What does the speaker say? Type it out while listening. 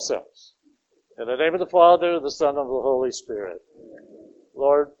ourselves. In the name of the Father, the Son, and the Holy Spirit.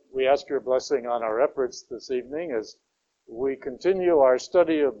 Lord, we ask your blessing on our efforts this evening as we continue our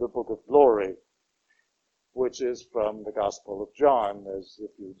study of the Book of Glory, which is from the Gospel of John, as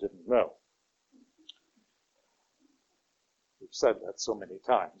if you didn't know. We've said that so many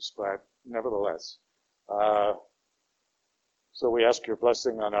times, but nevertheless. So we ask your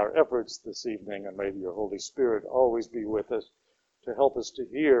blessing on our efforts this evening, and may your Holy Spirit always be with us to help us to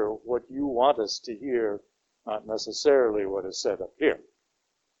hear what you want us to hear, not necessarily what is said up here.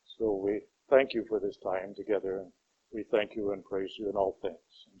 So we thank you for this time together, and we thank you and praise you in all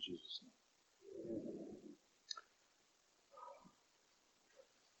things. In Jesus' name.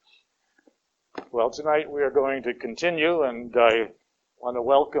 Well, tonight we are going to continue, and I want to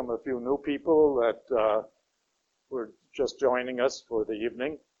welcome a few new people that were just joining us for the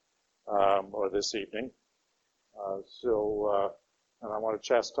evening, or this evening. And I want to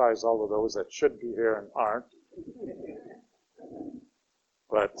chastise all of those that should be here and aren't.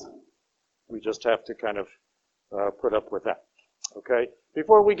 But we just have to kind of put up with that. Okay?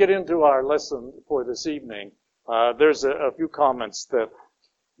 Before we get into our lesson for this evening, there's a few comments that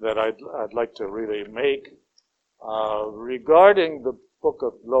I'd like to really make regarding the Book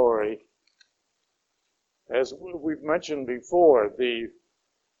of Glory. As we've mentioned before, the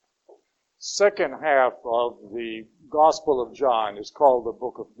second half of the Gospel of John is called the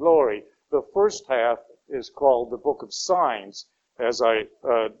Book of Glory. The first half is called the Book of Signs, as I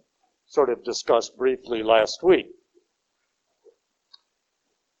sort of discussed briefly last week.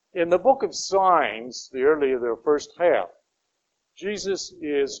 In the Book of Signs, the first half, Jesus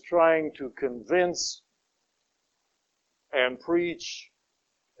is trying to convince and preach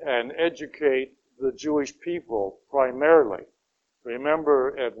and educate the Jewish people primarily.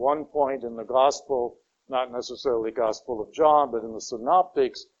 Remember, at one point in the Gospel, not necessarily Gospel of John, but in the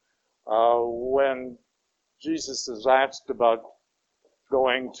Synoptics, when Jesus is asked about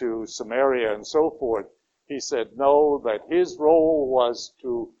going to Samaria and so forth, he said no, that his role was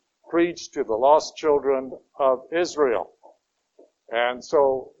to preach to the lost children of Israel. And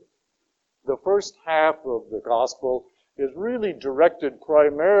so the first half of the Gospel is really directed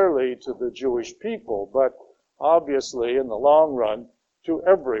primarily to the Jewish people, but obviously, in the long run, to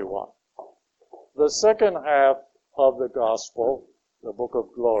everyone. The second half of the Gospel, the Book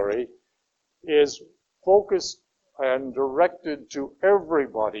of Glory, is focused and directed to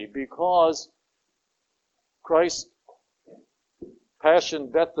everybody because Christ's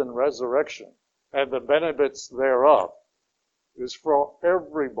passion, death, and resurrection, and the benefits thereof, is for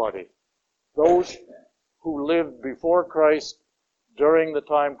everybody. Those who lived before Christ, during the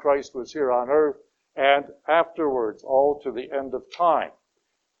time Christ was here on earth, and afterwards, all to the end of time.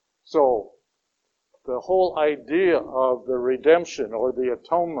 So, the whole idea of the redemption or the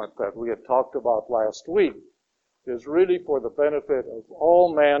atonement that we had talked about last week is really for the benefit of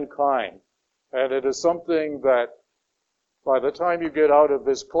all mankind. And it is something that by the time you get out of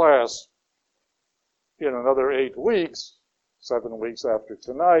this class in another 8 weeks, 7 weeks after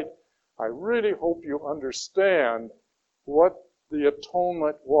tonight, I really hope you understand what the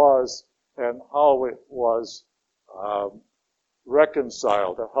atonement was and how it was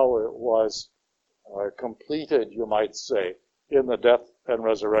reconciled, or how it was completed, you might say, in the death and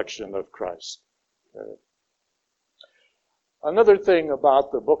resurrection of Christ. Okay. Another thing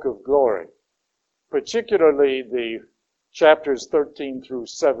about the Book of Glory, particularly the chapters 13 through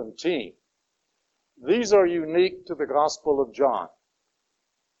 17, these are unique to the Gospel of John.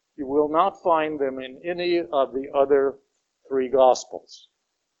 You will not find them in any of the other 3 Gospels.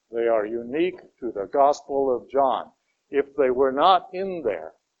 They are unique to the Gospel of John. If they were not in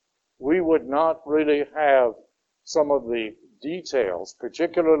there, we would not really have some of the details,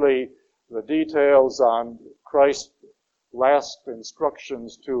 particularly the details on Christ's last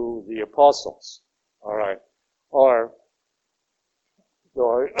instructions to the apostles. All right. Or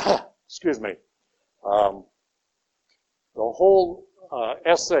excuse me. The whole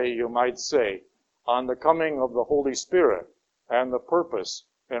essay, you might say, on the coming of the Holy Spirit and the purpose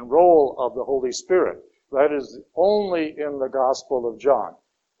and role of the Holy Spirit. That is only in the Gospel of John.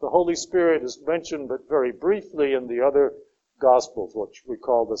 The Holy Spirit is mentioned but very briefly in the other Gospels, which we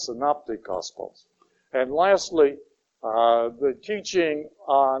call the Synoptic Gospels. And lastly, the teaching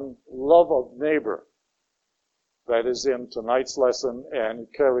on love of neighbor. That is in tonight's lesson, and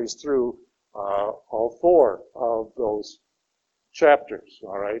it carries through all 4 of those chapters,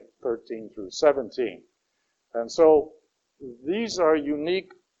 all right, 13 through 17. And so these are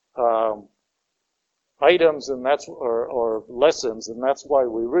unique items, and or lessons, and that's why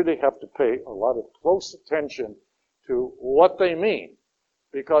we really have to pay a lot of close attention to what they mean.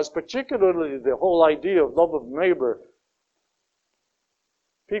 Because particularly the whole idea of love of neighbor,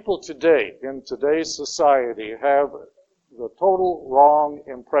 people today, in today's society, have the total wrong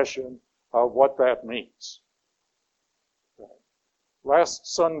impression of what that means. Last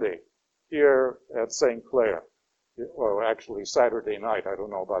Sunday, here at St. Clair, or actually Saturday night, I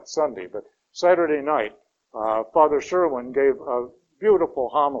don't know about Sunday, but Saturday night, Father Sherwin gave a beautiful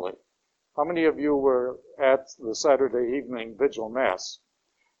homily. How many of you were at the Saturday evening vigil mass?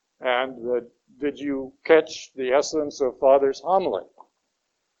 And did you catch the essence of Father's homily?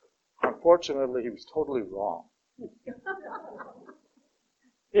 Unfortunately, he was totally wrong.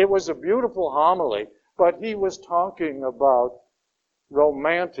 It was a beautiful homily, but he was talking about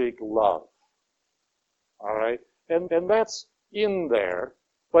romantic love. All right? And that's in there,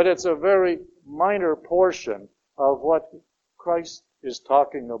 but it's a very minor portion of what Christ is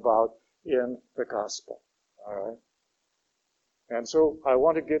talking about in the gospel. All right? And so I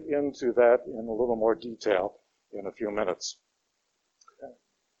want to get into that in a little more detail in a few minutes.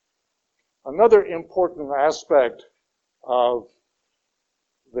 Another important aspect of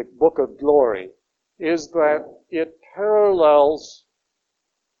the book of glory is that it parallels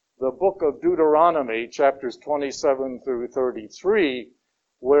the book of Deuteronomy, chapters 27 through 33,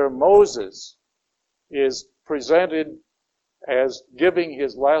 where Moses is presented as giving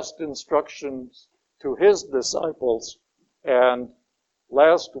his last instructions to his disciples and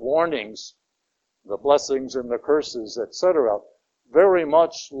last warnings, the blessings and the curses, etc., very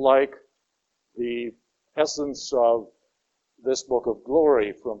much like the essence of this book of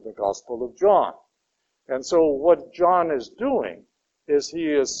glory from the Gospel of John. And so what John is doing is he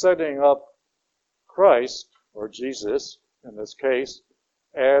is setting up Christ, or Jesus in this case,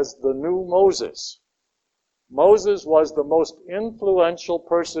 as the new Moses. Moses was the most influential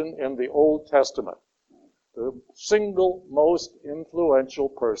person in the Old Testament, the single most influential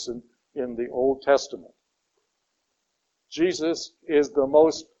person in the Old Testament. Jesus is the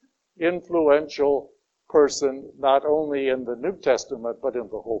most influential person not only in the New Testament but in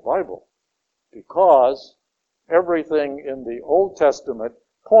the whole Bible, because everything in the Old Testament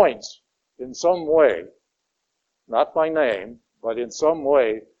points in some way, not by name, but in some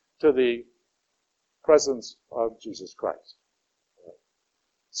way, to the presence of Jesus Christ.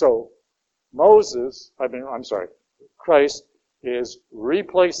 So Christ is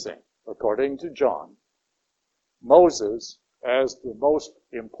replacing, according to John, Moses as the most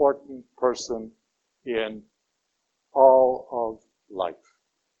important person in all of life.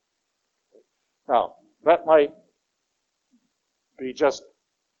 Now, that might be just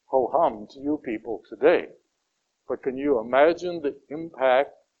ho-hum to you people today, but can you imagine the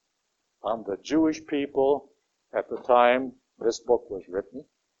impact on the Jewish people at the time this book was written?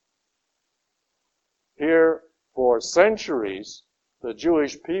 Here, for centuries, the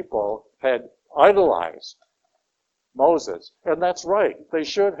Jewish people had idolized Moses, and that's right, they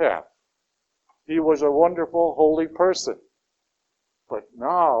should have. He was a wonderful, holy person. But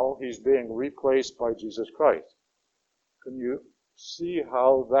now he's being replaced by Jesus Christ. Can you see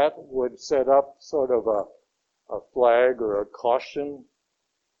how that would set up sort of a flag or a caution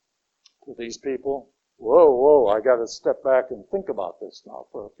to these people? Whoa, I got to step back and think about this now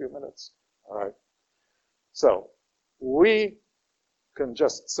for a few minutes. All right. So we can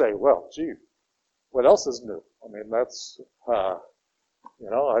just say, well, gee, what else is new? I mean, that's,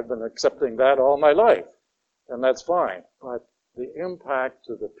 I've been accepting that all my life, and that's fine. But the impact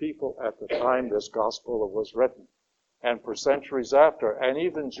to the people at the time this gospel was written, and for centuries after, and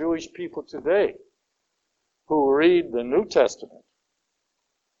even Jewish people today who read the New Testament,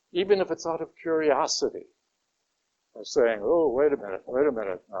 even if it's out of curiosity, are saying, oh, wait a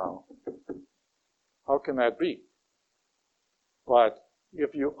minute now. How can that be? But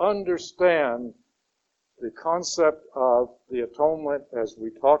if you understand the concept of the atonement as we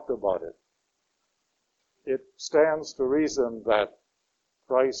talked about it, it stands to reason that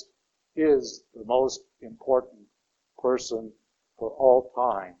Christ is the most important person for all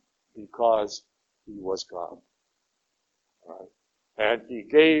time because he was God. Right? And he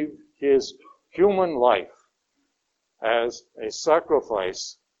gave his human life as a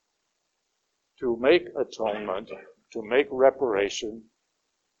sacrifice to make atonement, to make reparation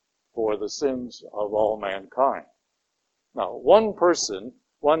for the sins of all mankind. Now, one person,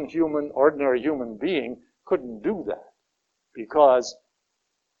 one ordinary human being, couldn't do that because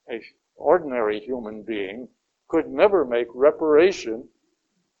an ordinary human being could never make reparation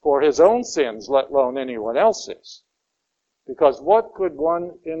for his own sins, let alone anyone else's. Because what could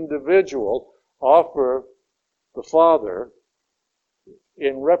one individual offer the Father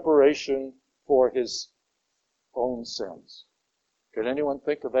in reparation for his own sins? Can anyone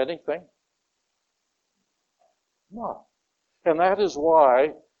think of anything? No. And that is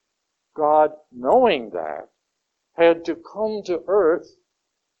why God, knowing that, had to come to earth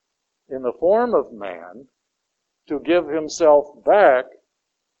in the form of man to give himself back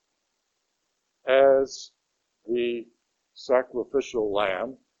as the sacrificial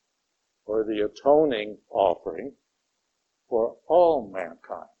lamb or the atoning offering for all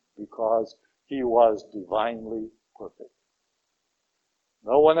mankind, because he was divinely perfect.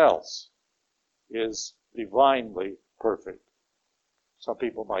 No one else is divinely perfect. Some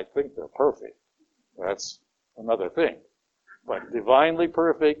people might think they're perfect. That's another thing. But divinely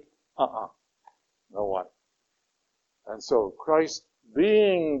perfect, no one. And so Christ,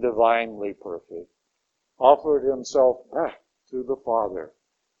 being divinely perfect, offered himself back to the Father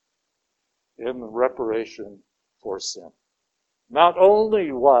in reparation for sin. Not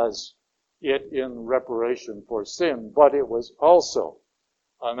only was it in reparation for sin, but it was also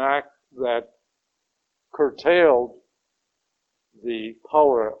an act that curtailed the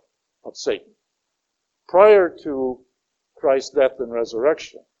power of Satan. Prior to Christ's death and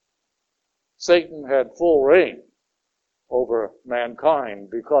resurrection, Satan had full reign over mankind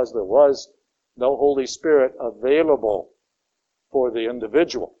because there was no Holy Spirit available for the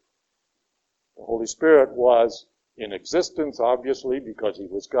individual. The Holy Spirit was in existence, obviously, because he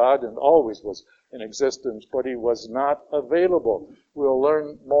was God and always was in existence, but he was not available. We'll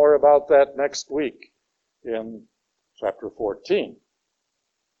learn more about that next week in chapter 14.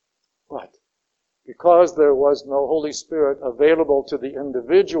 But because there was no Holy Spirit available to the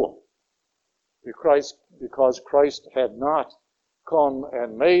individual, because Christ had not come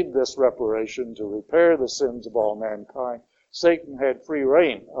and made this reparation to repair the sins of all mankind, Satan had free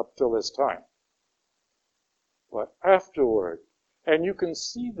reign up till this time. But afterward, and you can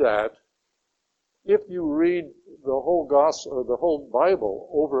see that if you read the whole gospel or the whole Bible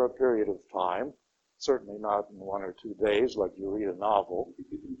over a period of time, certainly not in 1 or 2 days like you read a novel,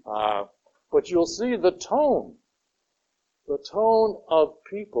 but you'll see the tone of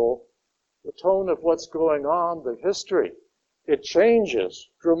people, the tone of what's going on, the history. It changes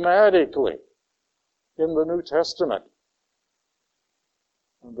dramatically in the New Testament.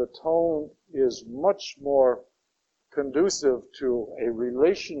 And the tone is much more conducive to a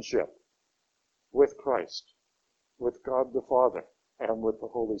relationship with Christ, with God the Father, and with the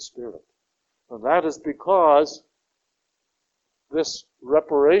Holy Spirit. And that is because this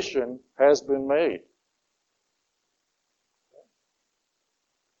reparation has been made.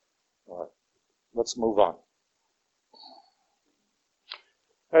 All right, let's move on.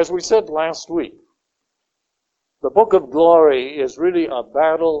 As we said last week, the book of glory is really a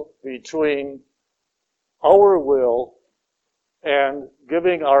battle between our will and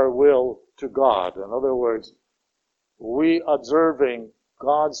giving our will to God. In other words, we observing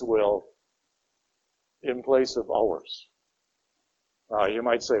God's will in place of ours. Now, you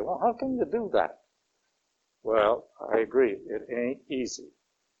might say, well, how can you do that? Well, I agree, it ain't easy.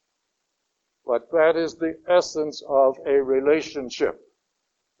 But that is the essence of a relationship.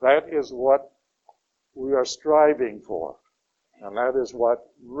 That is what we are striving for. And that is what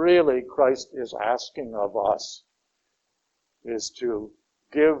really Christ is asking of us, is to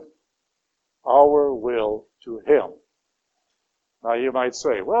give our will to him. Now you might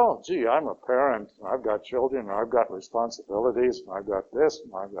say, well, gee, I'm a parent, and I've got children, and I've got responsibilities, and I've got this,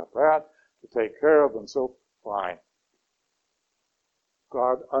 and I've got that to take care of, and so fine.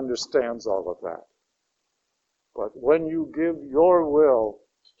 God understands all of that. But when you give your will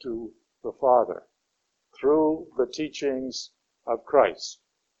to the Father through the teachings of Christ,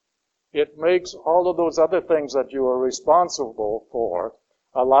 it makes all of those other things that you are responsible for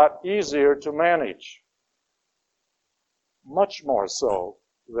a lot easier to manage. Much more so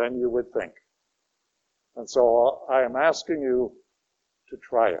than you would think. And so I am asking you to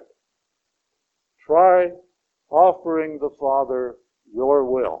try it. Try offering the Father your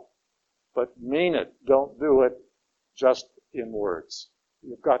will, but mean it. Don't do it just in words.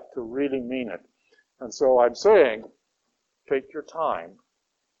 You've got to really mean it. And so I'm saying, take your time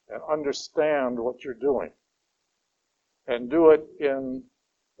and understand what you're doing. And do it in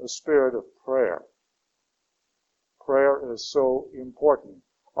the spirit of prayer. Prayer is so important.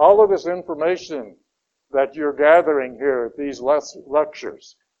 All of this information that you're gathering here at these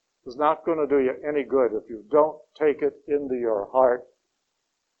lectures is not going to do you any good if you don't take it into your heart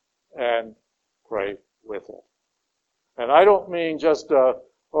and pray with it. And I don't mean just,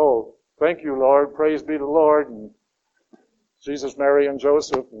 thank you, Lord, praise be the Lord, and Jesus, Mary, and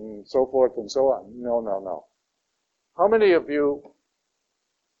Joseph, and so forth and so on. No. How many of you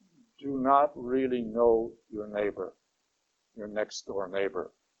do not really know your neighbor? your next door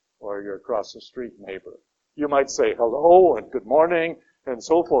neighbor or your across the street neighbor. You might say hello and good morning and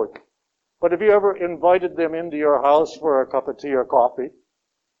so forth. But have you ever invited them into your house for a cup of tea or coffee?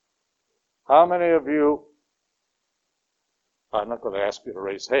 How many of you, I'm not going to ask you to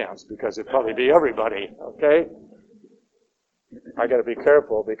raise hands because it'd probably be everybody, okay? I got to be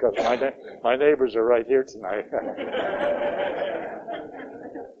careful because my neighbors are right here tonight.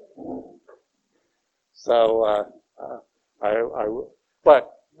 So,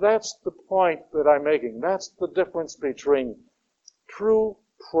 but that's the point that I'm making. That's the difference between true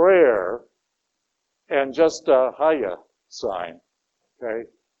prayer and just a hiya sign, okay?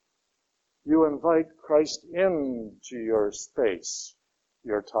 You invite Christ into your space,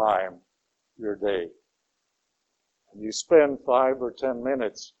 your time, your day. And you spend 5 or 10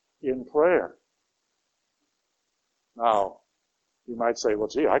 minutes in prayer. Now, you might say, well,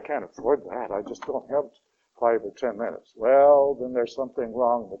 gee, I can't afford that. I just don't have 5 or 10 minutes. Well, then there's something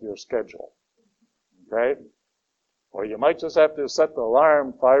wrong with your schedule. Okay? Or you might just have to set the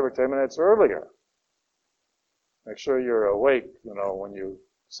alarm 5 or 10 minutes earlier. Make sure you're awake, when you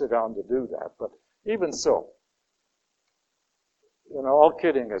sit down to do that. But even so, all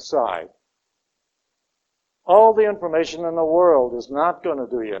kidding aside, all the information in the world is not going to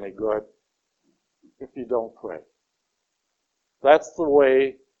do you any good if you don't pray. That's the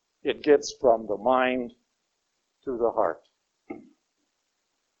way it gets from the mind to the heart.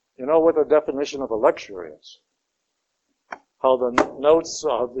 You know what the definition of a lecture is? How the notes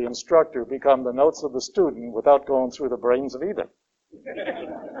of the instructor become the notes of the student without going through the brains of either.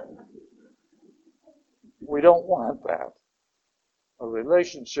 We don't want that. A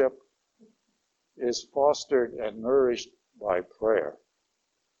relationship is fostered and nourished by prayer,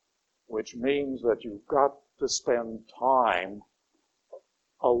 which means that you've got to spend time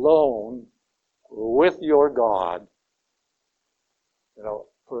alone with your God,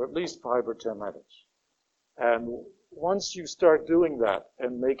 for at least 5 or 10 minutes. And once you start doing that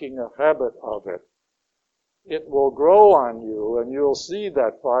and making a habit of it, it will grow on you, and you'll see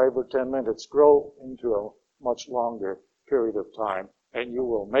that 5 or 10 minutes grow into a much longer period of time, and you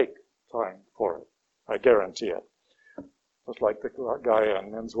will make time for it. I guarantee it. Just like the guy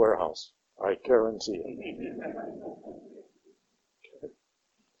on Men's Warehouse. I guarantee it.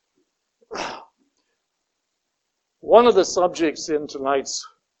 One of the subjects in tonight's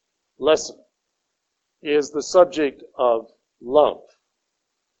lesson is the subject of love.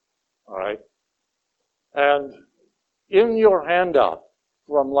 All right? And in your handout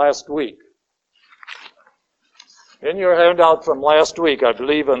from last week, I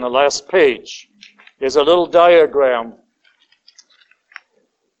believe on the last page, is a little diagram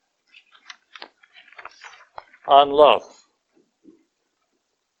on love.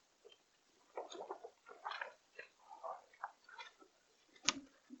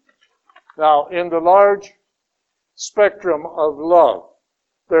 Now, in the large spectrum of love,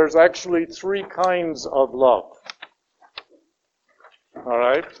 there's actually 3 kinds of love. All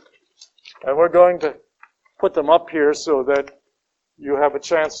right? And we're going to put them up here so that you have a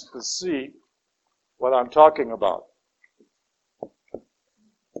chance to see what I'm talking about.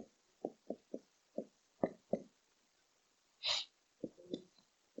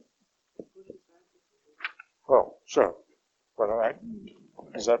 Oh, sure. All right.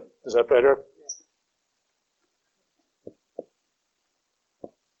 Is that better?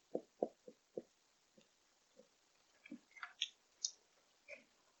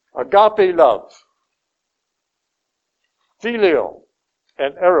 Agape love, filial,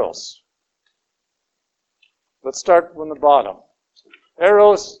 and eros. Let's start from the bottom.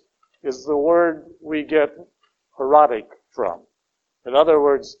 Eros is the word we get erotic from. In other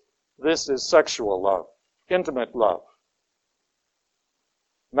words, this is sexual love, intimate love.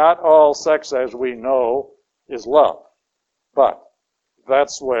 Not all sex, as we know, is love, but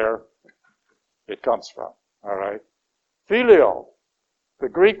that's where it comes from. All right? Filial, the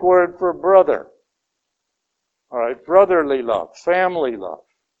Greek word for brother. All right? Brotherly love, family love.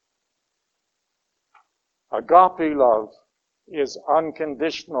 Agape love is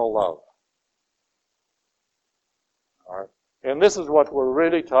unconditional love. All right? And this is what we're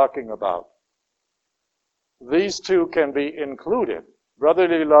really talking about. These two can be included.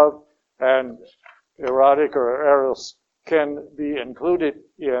 Brotherly love and erotic or eros can be included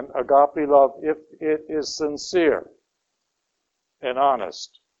in agape love if it is sincere and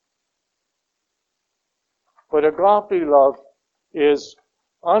honest. But agape love is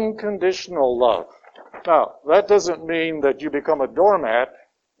unconditional love. Now, that doesn't mean that you become a doormat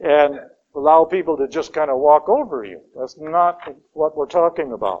and allow people to just kind of walk over you. That's not what we're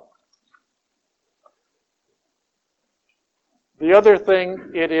talking about. The other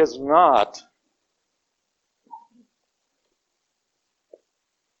thing it is not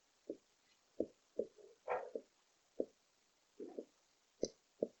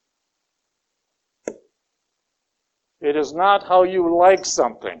how you like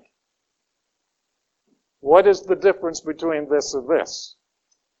something. What is the difference between this and this?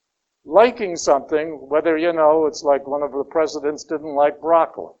 Liking something, whether it's like one of the presidents didn't like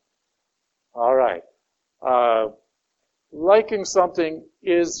broccoli. All right. Liking something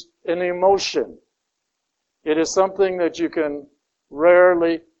is an emotion. It is something that you can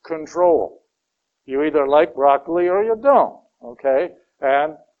rarely control. You either like broccoli or you don't, okay?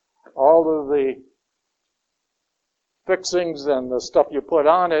 And all of the fixings and the stuff you put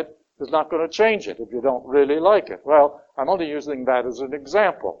on it is not going to change it if you don't really like it. Well, I'm only using that as an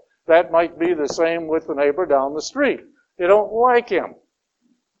example. That might be the same with the neighbor down the street. You don't like him,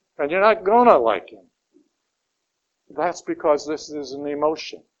 and you're not going to like him. That's because this is an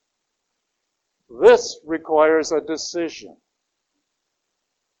emotion. This requires a decision.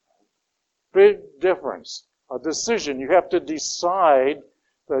 Big difference. A decision. You have to decide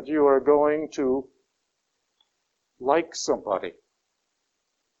that you are going to like somebody.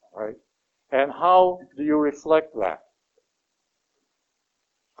 Right? And how do you reflect that?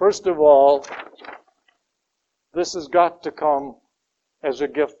 First of all, this has got to come as a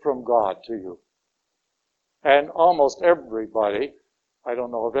gift from God to you. And almost everybody, I don't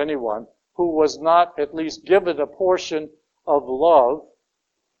know of anyone, who was not at least given a portion of love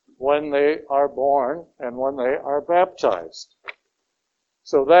when they are born and when they are baptized.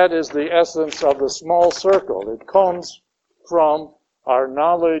 So that is the essence of the small circle. It comes from our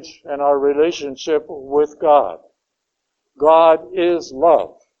knowledge and our relationship with God. God is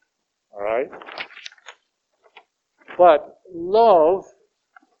love. All right? But love,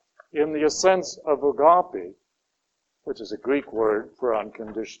 in the sense of agape, which is a Greek word for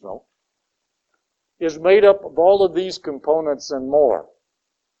unconditional, is made up of all of these components and more.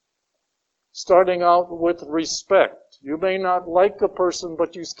 Starting out with respect. You may not like a person,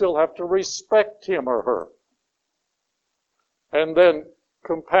 but you still have to respect him or her. And then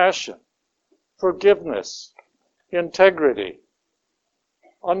compassion, forgiveness, integrity,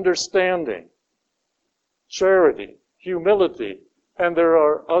 understanding, charity, humility, and there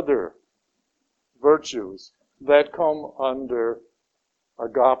are other virtues that come under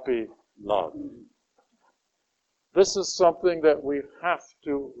agape love. This is something that we have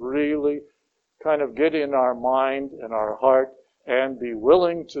to really kind of get in our mind and our heart and be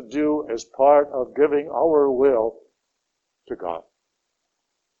willing to do as part of giving our will to God.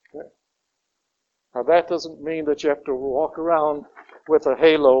 Okay. Now that doesn't mean that you have to walk around with a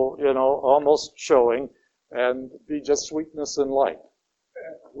halo, almost showing, and be just sweetness and light.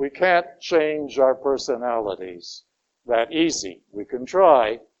 We can't change our personalities that easy. We can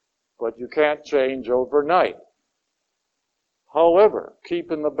try, but you can't change overnight. However, keep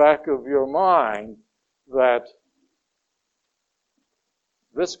in the back of your mind that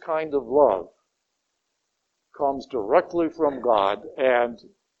this kind of love comes directly from God and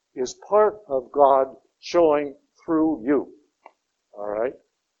is part of God showing through you. All right?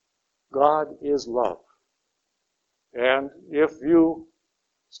 God is love. And if you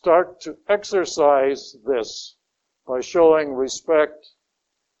start to exercise this by showing respect,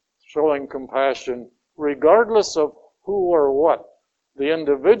 showing compassion, regardless of who or what the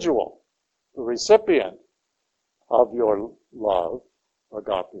individual, the recipient of your love,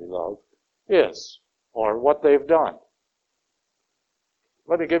 agape love, is, or what they've done.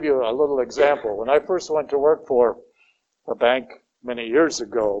 Let me give you a little example. When I first went to work for a bank many years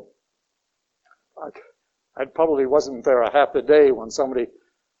ago, I probably wasn't there a half a day when somebody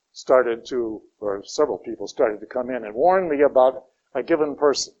started to, or several people started to come in and warn me about a given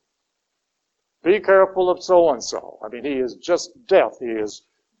person. Be careful of so-and-so. I mean, he is just deaf. He is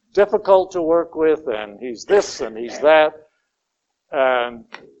difficult to work with, and he's this and he's that. And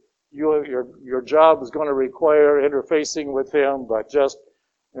your job is going to require interfacing with him, but just,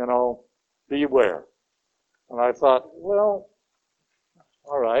 beware. And I thought, well,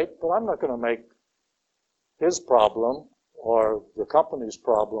 all right, but I'm not going to make his problem or the company's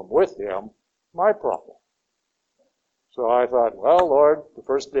problem with him my problem. So I thought, well, Lord, the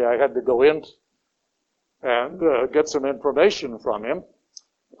first day I had to go in and get some information from him.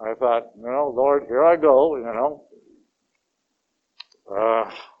 I thought, Lord, here I go,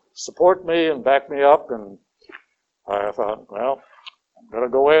 support me and back me up. And I thought, well, I'm going to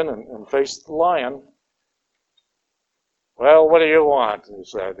go in and face the lion. Well, what do you want? He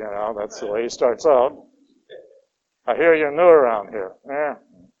said, that's the way he starts out. I hear you're new around here. Yeah.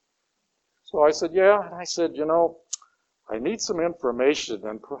 So I said, yeah. And I said, I need some information,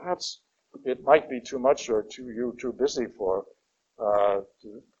 and perhaps it might be too much or you're too busy for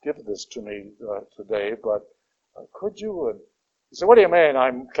to give this to me today, but could you? He said, what do you mean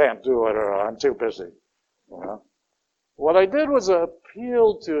I can't do it or I'm too busy? You know? What I did was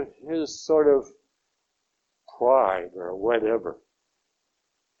appeal to his sort of pride or whatever.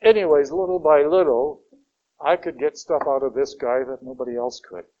 Anyways, little by little, I could get stuff out of this guy that nobody else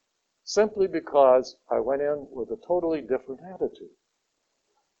could, simply because I went in with a totally different attitude.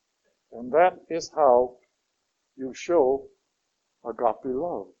 And that is how you show agape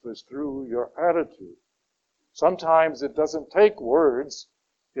love, is through your attitude. Sometimes it doesn't take words,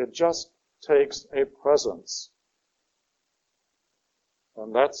 it just takes a presence.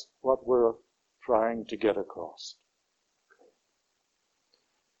 And that's what we're trying to get across.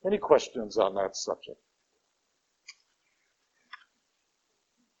 Any questions on that subject?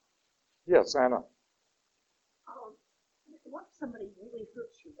 Yes, Anna. What if somebody really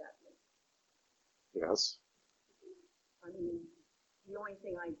hurts you badly? Yes. I mean, the only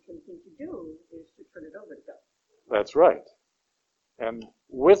thing I can think to do is to turn it over to God. That's right. And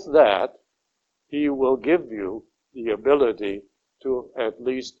with that, He will give you the ability to at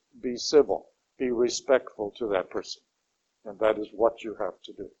least be civil, be respectful to that person. And that is what you have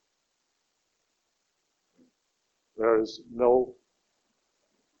to do. There is no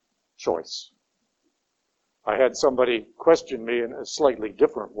choice. I had somebody question me in a slightly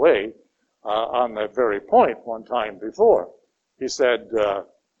different way on that very point one time before. He said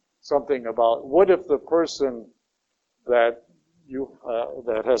something about, what if the person that you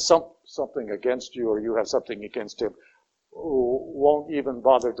that has something against you, or you have something against him, won't even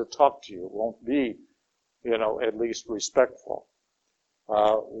bother to talk to you, won't be, at least respectful.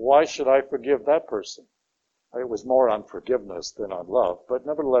 Why should I forgive that person? It was more on forgiveness than on love, but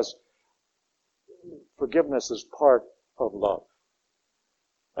nevertheless, forgiveness is part of love.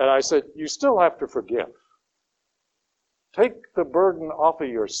 And I said, you still have to forgive. Take the burden off of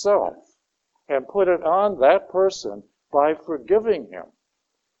yourself and put it on that person by forgiving him.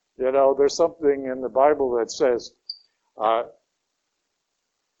 There's something in the Bible that says,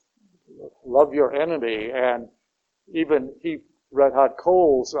 love your enemy, and even heap red-hot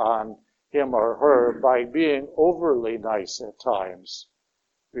coals on him or her by being overly nice at times,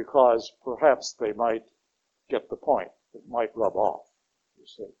 because perhaps they might get the point. It might rub off, you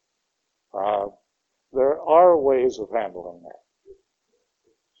see. There are ways of handling that.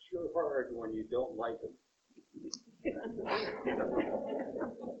 It's sure hard when you don't like them.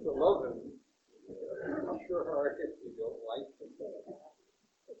 To love them, it's sure hard if you don't like them.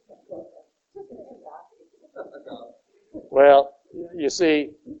 Well, you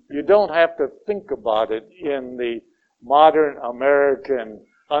see, you don't have to think about it in the modern American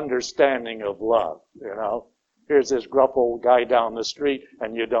understanding of love, Here's this gruff old guy down the street,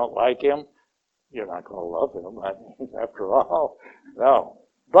 and you don't like him. You're not going to love him, after all. No.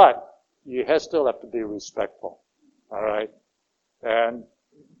 But you still have to be respectful, all right? And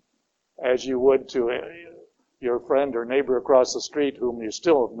as you would to your friend or neighbor across the street whom you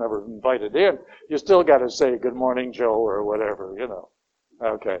still have never invited in, you still got to say, good morning, Joe, or whatever,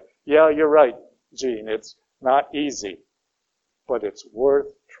 Okay. Yeah, you're right, Gene. It's not easy, but it's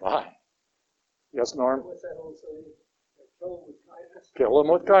worth trying. Yes, Norm? What's that old saying? Kill him with kindness? Kill him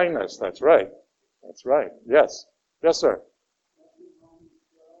with kindness. That's right. That's right. Yes. Yes, sir.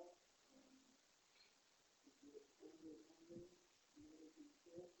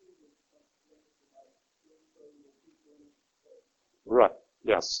 Right.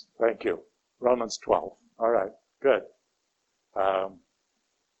 Yes. Thank you. Romans 12. All right. Good.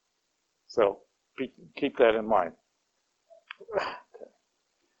 So keep that in mind.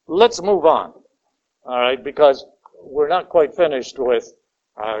 Let's move on. All right, because we're not quite finished with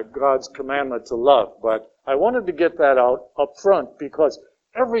God's commandment to love, but I wanted to get that out up front because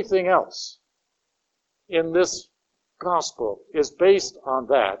everything else in this gospel is based on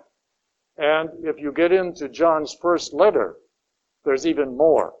that. And if you get into John's first letter, there's even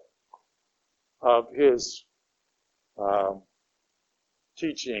more of his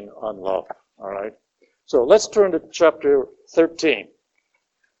teaching on love. All right, so let's turn to chapter 13.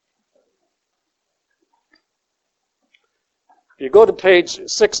 You go to page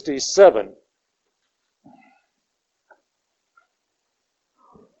 67.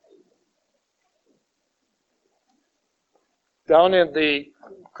 Down in the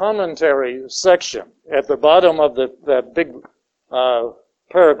commentary section, at the bottom of that big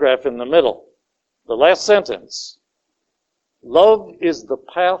paragraph in the middle, the last sentence, love is the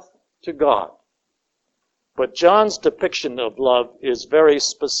path to God. But John's depiction of love is very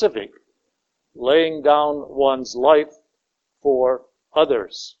specific, laying down one's life for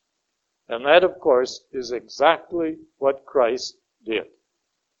others. And that, of course, is exactly what Christ did.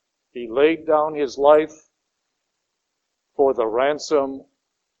 He laid down his life for the ransom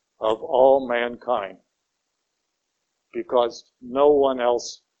of all mankind, because no one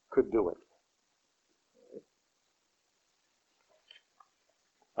else could do it.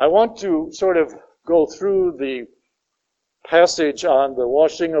 I want to sort of go through the passage on the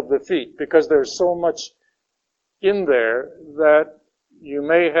washing of the feet, because there's so much in there that you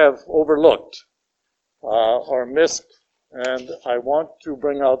may have overlooked or missed, and I want to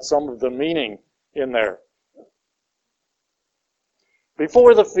bring out some of the meaning in there.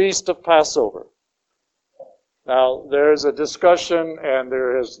 Before the feast of Passover. Now, there's a discussion, and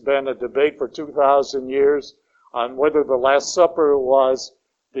there has been a debate for 2,000 years on whether the Last Supper was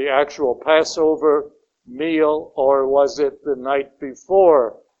the actual Passover meal, or was it the night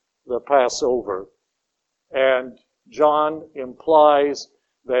before the Passover? And John implies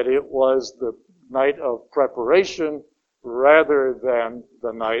that it was the night of preparation rather than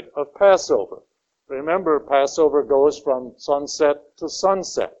the night of Passover. Remember, Passover goes from sunset to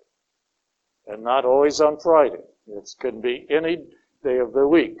sunset, and not always on Friday. It can be any day of the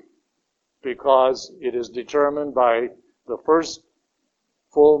week, because it is determined by the first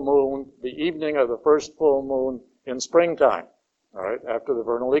full moon, the evening of the first full moon in springtime, all right, after the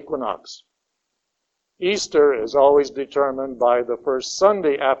vernal equinox. Easter is always determined by the first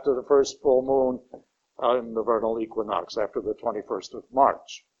Sunday after the first full moon in the vernal equinox, after the 21st of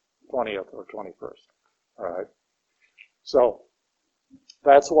March, 20th or 21st. All right. So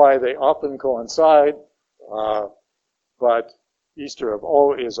that's why they often coincide, but Easter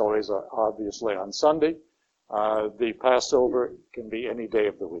is always obviously on Sunday. The Passover can be any day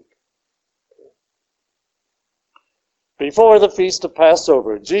of the week. Before the feast of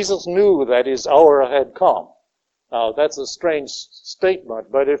Passover, Jesus knew that his hour had come. Now, that's a strange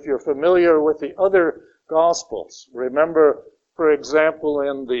statement, but if you're familiar with the other Gospels, remember, for example,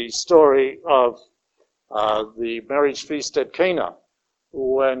 in the story of the marriage feast at Cana,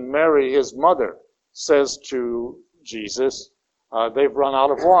 when Mary, his mother, says to Jesus, they've run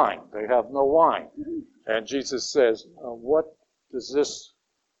out of wine. They have no wine. And Jesus says, how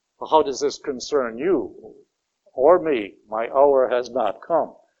does this concern you or me? My hour has not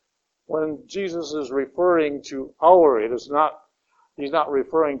come. When Jesus is referring to hour, he's not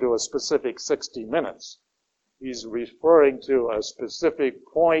referring to a specific 60 minutes. He's referring to a specific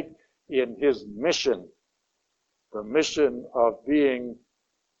point in his mission, the mission of being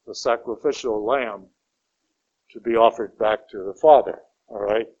the sacrificial lamb to be offered back to the Father. All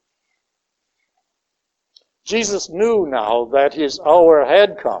right? Jesus knew now that his hour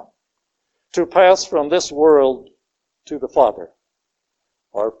had come to pass from this world to the Father,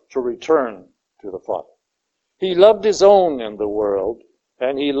 or to return to the Father. He loved his own in the world,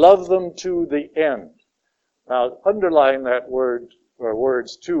 and he loved them to the end. Now, underline that word, or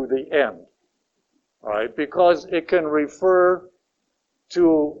words, to the end. All right? Because it can refer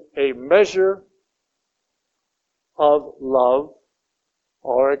to a measure of love,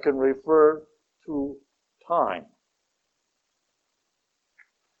 or it can refer to time.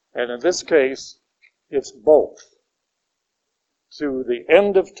 And in this case, it's both. To the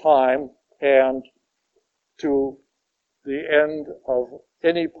end of time and to the end of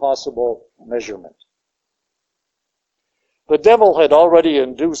any possible measurement. The devil had already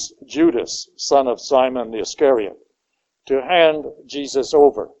induced Judas, son of Simon the Iscariot, to hand Jesus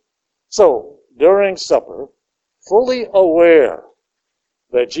over. So, during supper, fully aware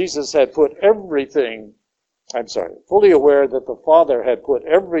that Jesus had fully aware that the Father had put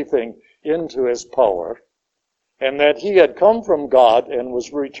everything into his power, and that he had come from God and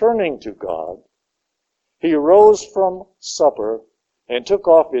was returning to God, he rose from supper and took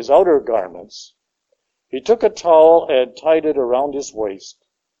off his outer garments. He took a towel and tied it around his waist,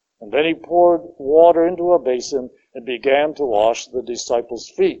 and then he poured water into a basin and began to wash the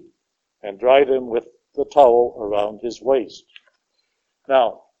disciples' feet and dry them with the towel around his waist.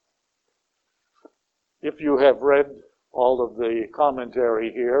 Now, if you have read all of the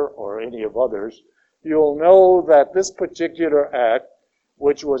commentary here, or any of others, you'll know that this particular act,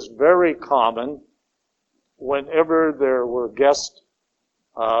 which was very common whenever there were guests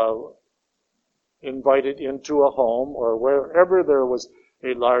invited into a home, or wherever there was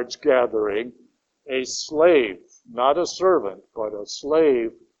a large gathering, a slave, not a servant, but a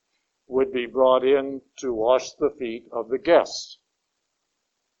slave, would be brought in to wash the feet of the guests.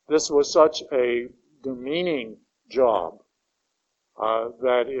 This was such a demeaning job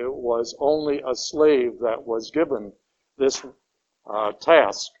that it was only a slave that was given this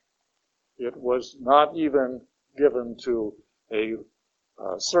task. It was not even given to a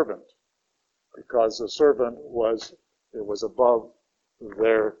servant, because the servant was above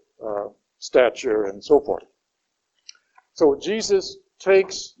their stature and so forth. So Jesus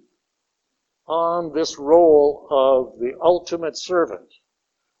takes on this role of the ultimate servant,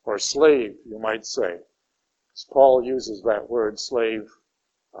 or slave, you might say. As Paul uses that word slave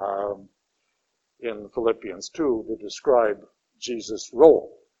in Philippians 2 to describe Jesus'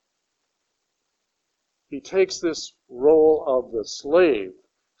 role. He takes this role of the slave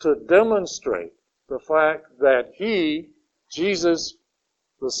to demonstrate the fact that he, Jesus,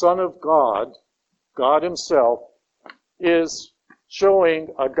 the Son of God, God himself, is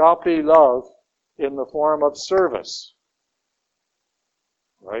showing agape love in the form of service.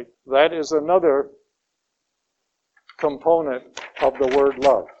 Right? That is another component of the word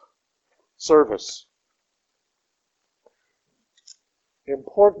love. Service.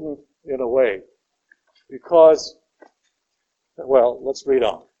 Important in a way, because, well, let's read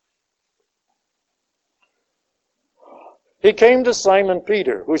on. He came to Simon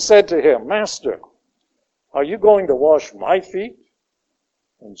Peter, who said to him, Master, are you going to wash my feet?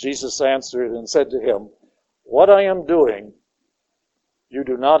 And Jesus answered and said to him, What I am doing, you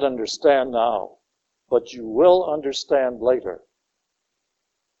do not understand now, but you will understand later.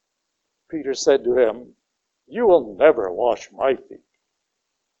 Peter said to him, You will never wash my feet.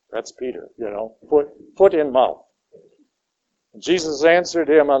 That's Peter, foot in mouth. And Jesus answered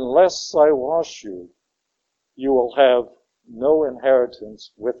him, Unless I wash you, you will have no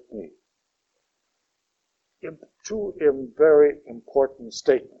inheritance with me. Two very important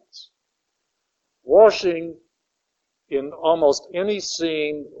statements. Washing in almost any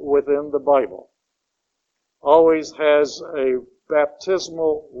scene within the Bible always has a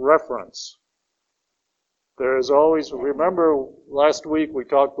baptismal reference. There is always, remember last week we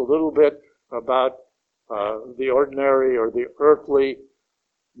talked a little bit about the ordinary or the earthly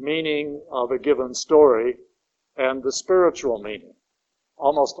meaning of a given story and the spiritual meaning.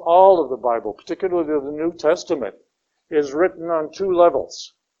 Almost all of the Bible, particularly the New Testament, is written on two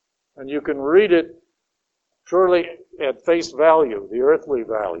levels. And you can read it purely at face value, the earthly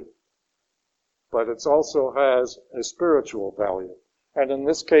value. But it also has a spiritual value. And in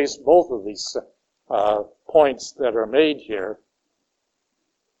this case, both of these points that are made here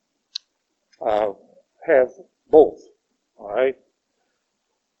have both. All right?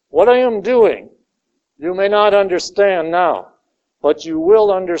 What I am doing, you may not understand now, but you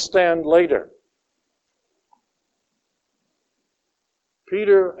will understand later.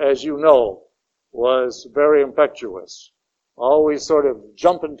 Peter, as you know, was very impetuous, always sort of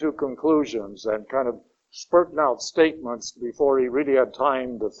jumping to conclusions and kind of spurting out statements before he really had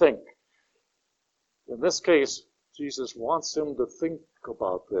time to think. In this case, Jesus wants him to think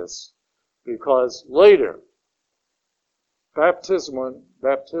about this, because later, baptism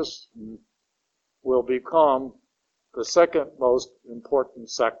will become the second most important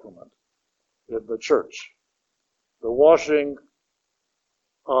sacrament in the church. The washing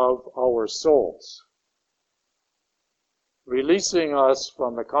of our souls, releasing us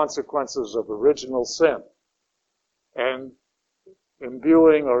from the consequences of original sin, and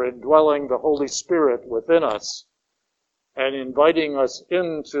imbuing or indwelling the Holy Spirit within us, and inviting us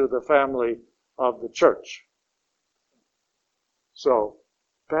into the family of the church. So,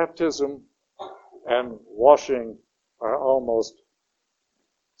 baptism and washing are almost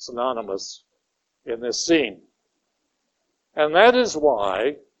synonymous in this scene. And that is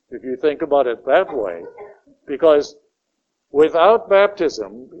why, if you think about it that way, because without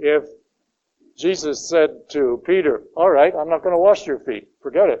baptism, if Jesus said to Peter, all right, I'm not going to wash your feet,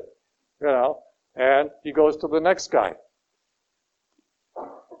 forget it, and he goes to the next guy.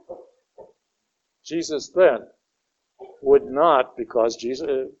 Jesus then would not, because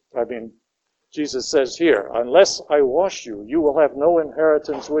Jesus says here, unless I wash you, you will have no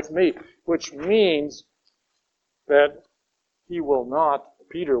inheritance with me, which means that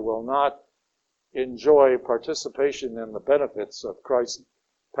Peter will not enjoy participation in the benefits of Christ's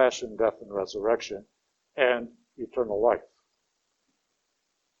passion, death, and resurrection and eternal life.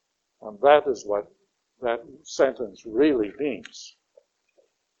 And that is what that sentence really means.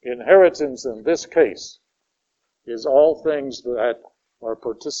 Inheritance in this case is all things that are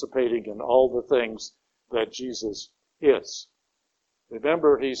participating in all the things that Jesus is.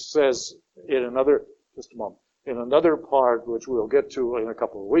 Remember, he says in another part, which we'll get to in a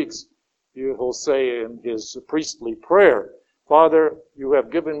couple of weeks, he'll say in his priestly prayer, Father, you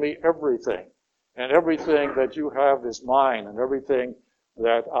have given me everything, and everything that you have is mine, and everything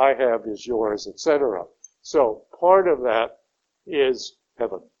that I have is yours, etc. So part of that is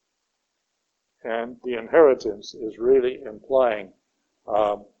heaven. And the inheritance is really implying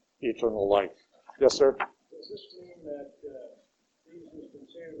eternal life. Yes, sir? Does this mean that Jesus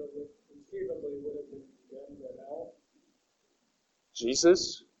conceivably would have been condemned at hell?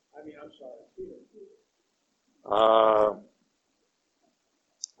 Jesus? I'm sorry, Peter.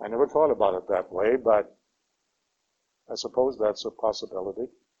 I never thought about it that way, but I suppose that's a possibility.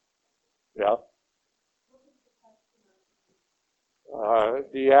 Yeah.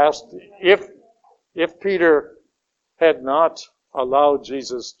 He asked if Peter had not allowed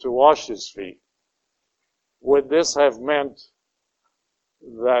Jesus to wash his feet, would this have meant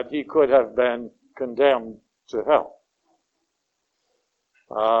that he could have been condemned to hell?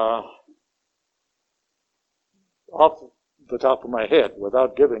 Off the top of my head,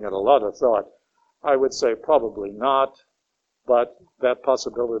 without giving it a lot of thought, I would say probably not, but that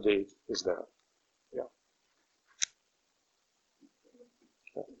possibility is there. Yeah.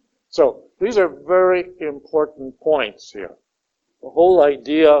 So these are very important points here. The whole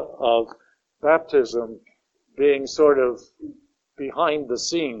idea of baptism being sort of behind the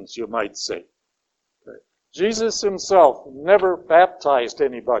scenes, you might say. Okay. Jesus himself never baptized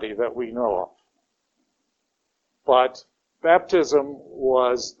anybody that we know of. But baptism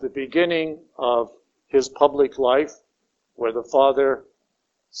was the beginning of his public life, where the Father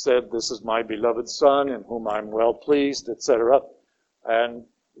said, "This is my beloved Son, in whom I'm well pleased," etc. And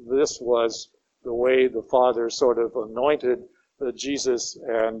this was the way the Father sort of anointed Jesus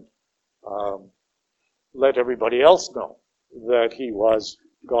and let everybody else know that he was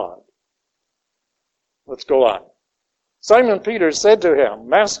God. Let's go on. Simon Peter said to him,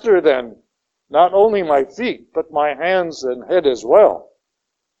 "Master, then, not only my feet, but my hands and head as well."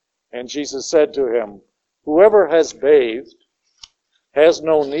 And Jesus said to him, "Whoever has bathed has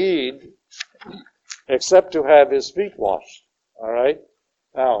no need except to have his feet washed." All right?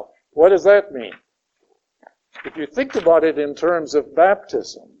 Now, what does that mean? If you think about it in terms of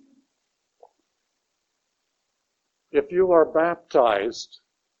baptism, if you are baptized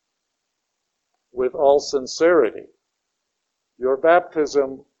with all sincerity, your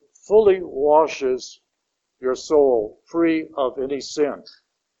baptism fully washes your soul free of any sin.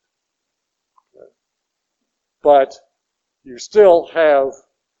 But you still have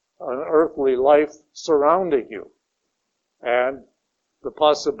an earthly life surrounding you. And the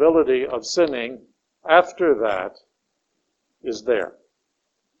possibility of sinning after that is there.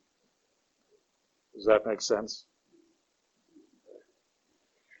 Does that make sense?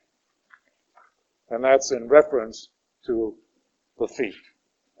 And that's in reference to the feet.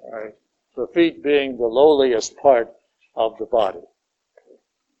 Right? The feet being the lowliest part of the body.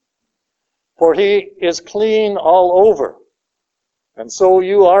 For he is clean all over, and so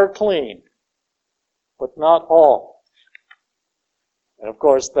you are clean, but not all. And of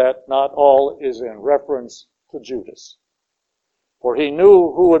course, that not all is in reference to Judas. For he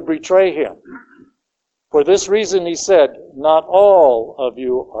knew who would betray him. For this reason he said, "Not all of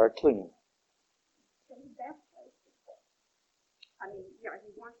you are clean." So he baptized him.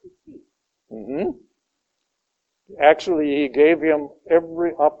 He washed his feet. Mm-hmm. Actually, he gave him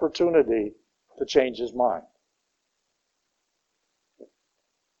every opportunity to change his mind.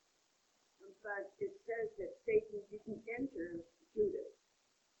 But it says that Satan didn't enter Judas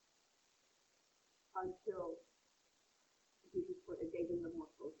until Jesus gave him the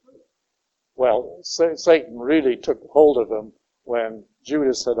morsel of fruit. Well, Satan really took hold of him when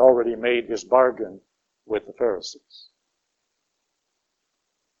Judas had already made his bargain with the Pharisees.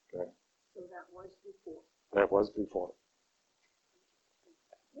 Okay. So that was before. That was before.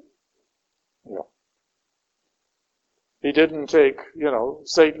 Yeah. He didn't take,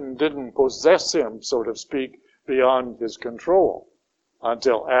 Satan didn't possess him, so to speak, beyond his control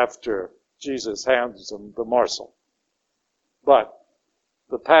until after Jesus hands him the morsel. But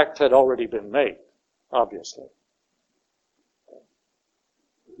the pact had already been made, obviously.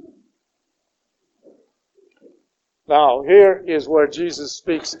 Now, here is where Jesus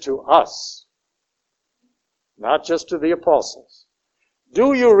speaks to us, not just to the apostles.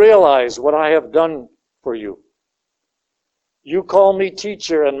 Do you realize what I have done for you? You call me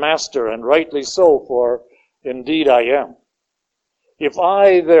teacher and master, and rightly so, for indeed I am. If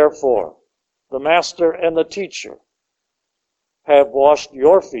I, therefore, the master and the teacher, have washed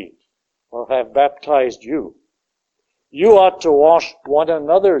your feet, or have baptized you, you ought to wash one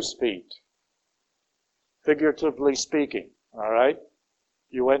another's feet, figuratively speaking, all right?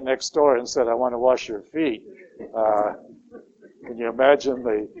 You went next door and said, "I want to wash your feet." Can you imagine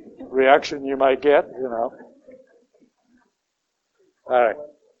the reaction you might get, All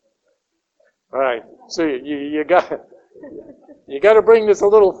right. So you got You got to bring this a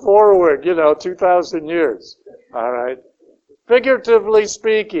little forward, 2,000 years. All right? Figuratively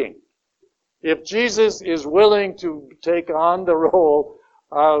speaking, if Jesus is willing to take on the role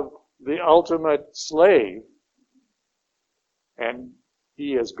of the ultimate slave, and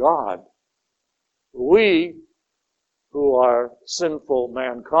he is God, we, who are sinful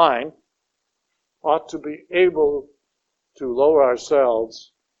mankind, ought to be able to lower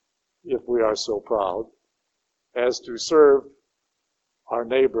ourselves, if we are so proud, as to serve our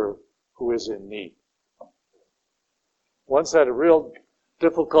neighbor who is in need. Once had a real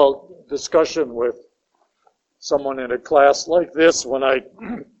difficult discussion with someone in a class like this when I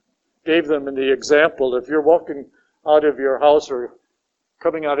gave them the example. If you're walking out of your house or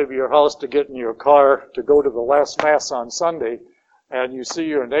coming out of your house to get in your car to go to the last Mass on Sunday, and you see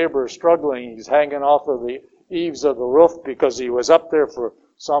your neighbor struggling, he's hanging off of the eaves of the roof because he was up there for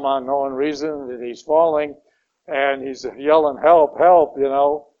some unknown reason, and he's falling, and he's yelling, help, help,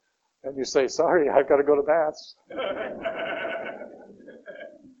 and you say, sorry, I've got to go to Mass.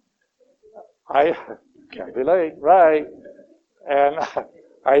 I can't be late, right? And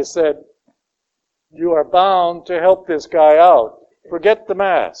I said, you are bound to help this guy out. Forget the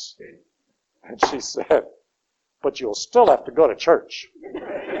Mass. And she said, but you'll still have to go to church.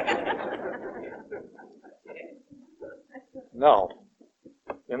 No.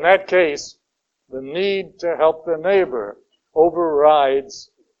 In that case, the need to help the neighbor overrides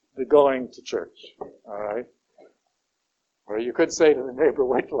the going to church. All right? Or you could say to the neighbor,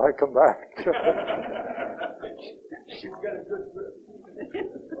 wait till I come back. She's got a good grip.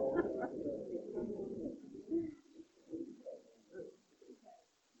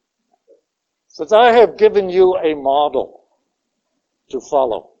 Since I have given you a model to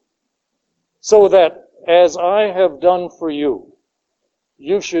follow, so that as I have done for you,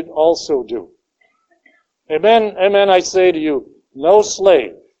 you should also do. Amen, amen, I say to you, no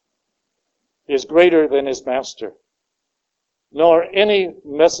slave is greater than his master, nor any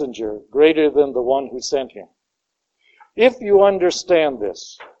messenger greater than the one who sent him. If you understand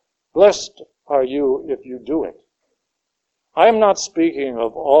this, blessed are you if you do it. I am not speaking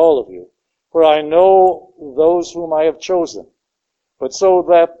of all of you, for I know those whom I have chosen. But so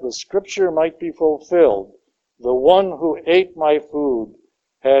that the scripture might be fulfilled, the one who ate my food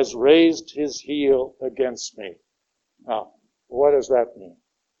has raised his heel against me. Now, what does that mean?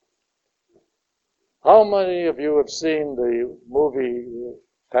 How many of you have seen the movie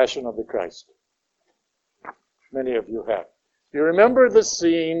Passion of the Christ? Many of you have. You remember the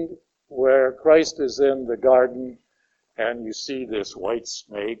scene where Christ is in the garden and you see this white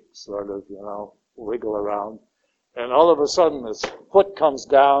snake sort of, wiggle around. And all of a sudden his foot comes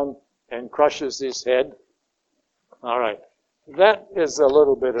down and crushes his head. All right. That is a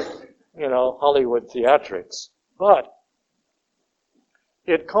little bit of, Hollywood theatrics. But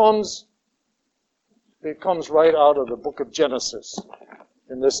it comes right out of the book of Genesis.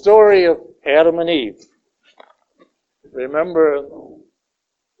 In the story of Adam and Eve, remember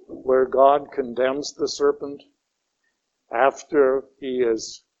where God condemns the serpent after he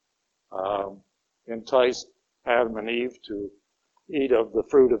has enticed Adam and Eve to eat of the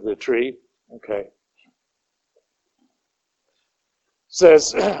fruit of the tree? Okay.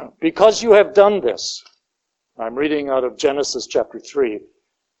 Says, because you have done this, I'm reading out of Genesis chapter 3,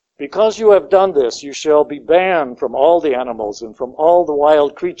 because you have done this, you shall be banned from all the animals and from all the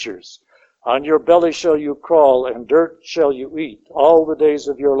wild creatures. On your belly shall you crawl, and dirt shall you eat all the days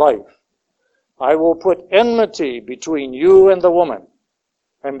of your life. I will put enmity between you and the woman,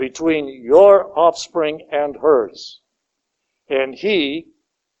 and between your offspring and hers. And he,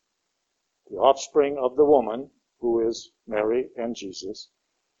 the offspring of the woman, who is Mary and Jesus,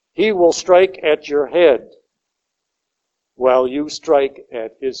 he will strike at your head, while you strike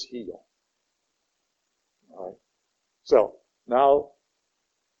at his heel. All right. So, now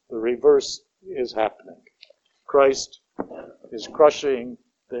the reverse is happening. Christ is crushing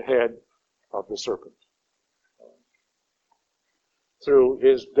the head of the serpent through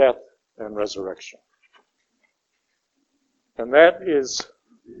his death and resurrection. And that is,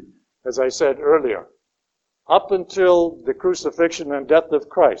 as I said earlier, up until the crucifixion and death of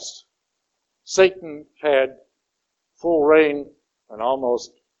Christ, Satan had full reign and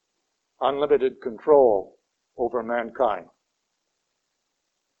almost unlimited control over mankind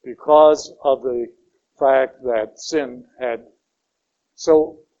because of the fact that sin had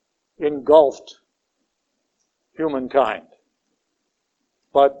so engulfed humankind.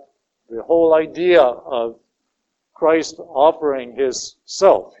 But the whole idea of Christ offering his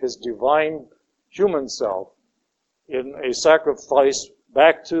self, his divine human self, in a sacrifice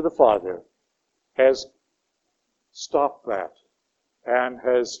back to the Father, has stopped that. and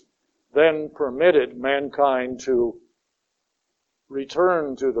has then permitted mankind to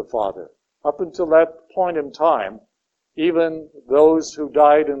return to the Father. Up until that point in time, even those who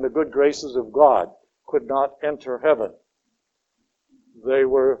died in the good graces of God could not enter heaven. They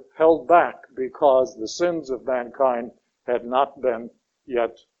were held back because the sins of mankind had not been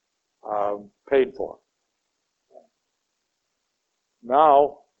yet paid for.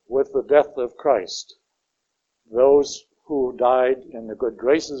 Now, with the death of Christ, those who died in the good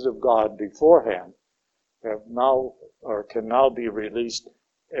graces of God beforehand have now, or can now be released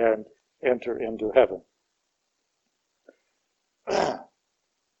and enter into heaven. It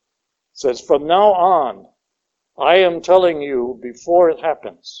says, from now on, I am telling you before it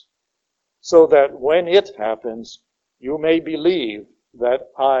happens, so that when it happens, you may believe that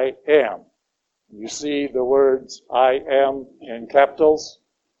I am. You see the words I am in capitals?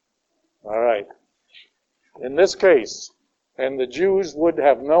 All right. In this case, and the Jews would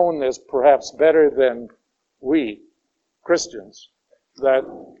have known this perhaps better than we Christians, that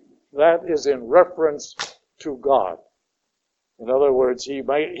is in reference to God. In other words,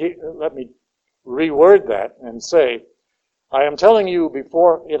 let me reword that and say, I am telling you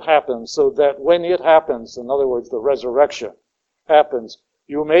before it happens, so that when it happens, in other words, the resurrection happens,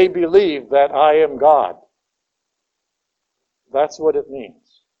 you may believe that I am God. That's what it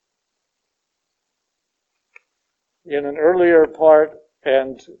means. In an earlier part,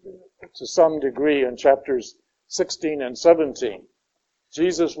 and to some degree in chapters 16 and 17,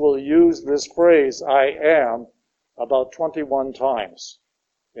 Jesus will use this phrase, I am, about 21 times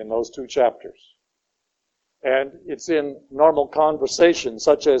in those two chapters. And it's in normal conversation,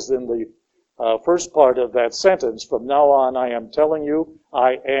 such as in the first part of that sentence, from now on I am telling you,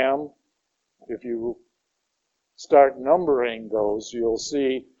 I am. If you start numbering those, you'll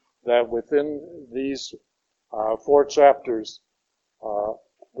see that within these 4 chapters,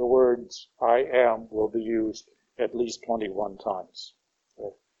 the words I am will be used at least 21 times.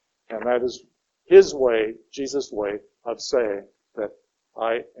 Okay? And that is his way, Jesus' way, of saying that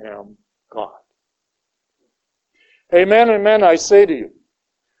I am God. Amen, amen, I say to you,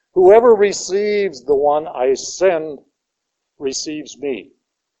 whoever receives the one I send receives me.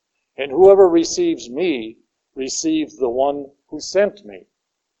 And whoever receives me receives the one who sent me.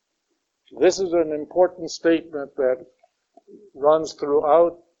 This is an important statement that runs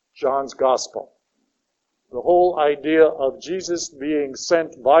throughout John's Gospel. The whole idea of Jesus being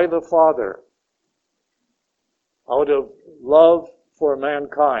sent by the Father out of love for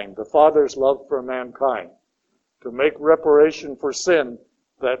mankind, the Father's love for mankind, to make reparation for sin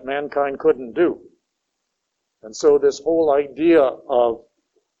that mankind couldn't do. And so this whole idea of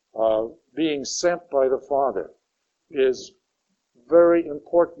being sent by the Father is very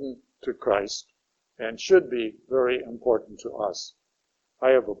important to Christ and should be very important to us. I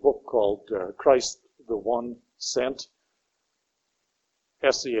have a book called Christ the One Sent,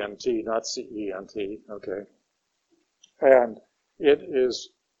 S-E-N-T, not C-E-N-T, okay. And it is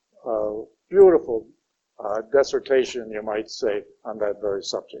a beautiful dissertation, you might say, on that very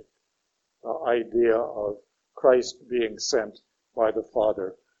subject. The idea of Christ being sent by the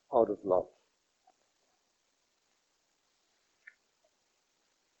Father out of love.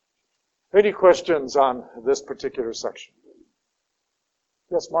 Any questions on this particular section?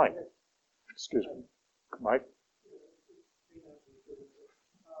 Yes, Mike. Excuse me. Mike? The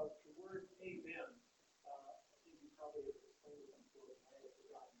word amen, I think you probably have explained it before, I have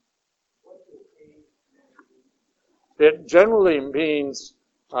forgotten. What does amen mean? It generally means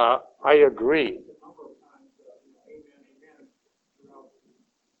I agree. A number of times, amen throughout.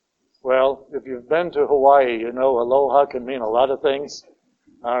 Well, if you've been to Hawaii, you know aloha can mean a lot of things.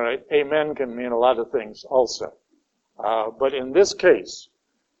 All right, amen can mean a lot of things also. But in this case,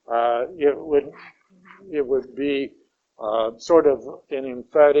 it would be sort of an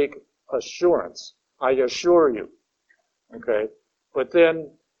emphatic assurance. I assure you. Okay? But then,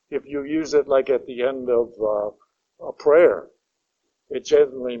 if you use it like at the end of a prayer, it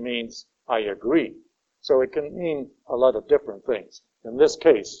generally means I agree. So it can mean a lot of different things. In this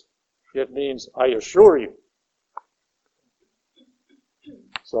case, it means I assure you.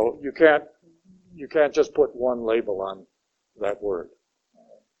 So you can't just put one label on that word.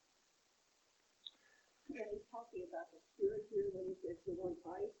 And he's talking about the Spirit here when he says the one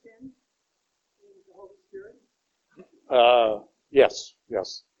I send, means the Holy Spirit. Yes.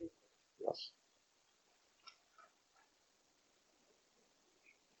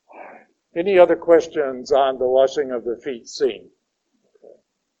 Any other questions on the washing of the feet scene? Okay.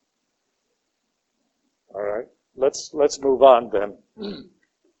 All right. Let's move on then.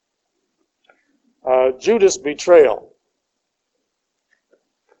 Judas' betrayal.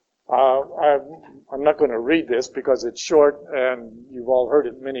 I'm not going to read this because it's short and you've all heard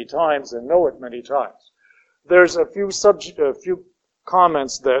it many times and know it many times. There's a few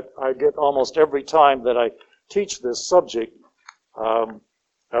comments that I get almost every time that I teach this subject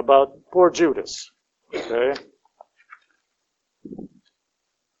about poor Judas. Okay?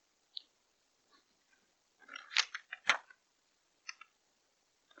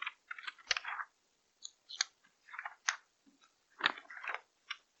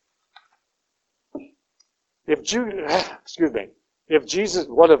 If Jesus,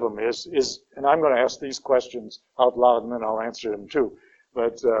 one of them is, and I'm going to ask these questions out loud and then I'll answer them too.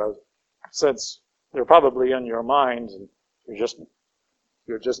 But since they're probably in your mind and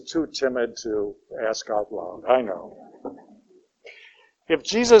you're just too timid to ask out loud, I know. If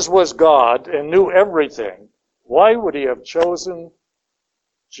Jesus was God and knew everything, why would he have chosen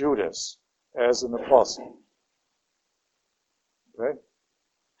Judas as an apostle? Okay?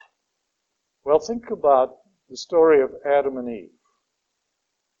 Well, think about the story of Adam and Eve.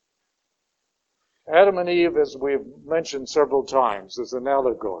 Adam and Eve, as we've mentioned several times, is an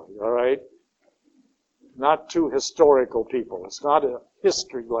allegory, all right? Not two historical people. It's not a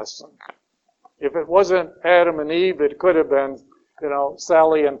history lesson. If it wasn't Adam and Eve, it could have been,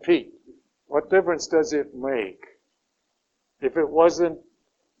 Sally and Pete. What difference does it make? If it wasn't,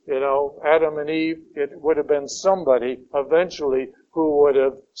 Adam and Eve, it would have been somebody eventually who would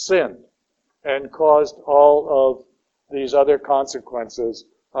have sinned and caused all of these other consequences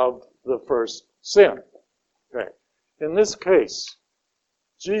of the first sin. Okay. In this case,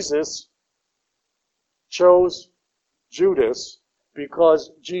 Jesus chose Judas because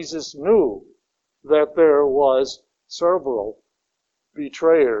Jesus knew that there was several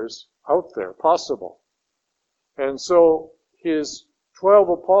betrayers out there possible. And so his 12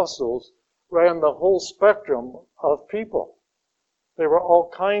 apostles ran the whole spectrum of people. There were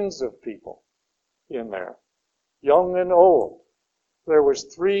all kinds of people in there, young and old. There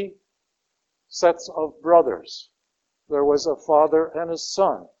was 3 sets of brothers. There was a father and a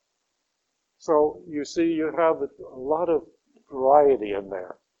son. So you see, you have a lot of variety in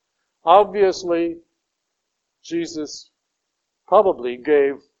there. Obviously, Jesus probably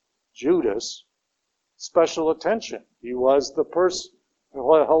gave Judas special attention. He was the purse,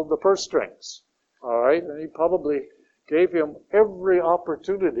 held the purse strings. All right, and he probably gave him every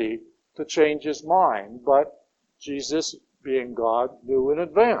opportunity to change his mind, but Jesus, being God, knew in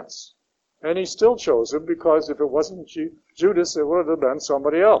advance. And he still chose him because if it wasn't Judas, it would have been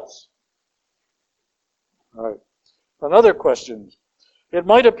somebody else. All right. Another question. It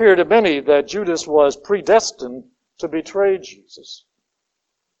might appear to many that Judas was predestined to betray Jesus.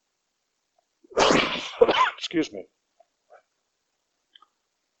 Excuse me.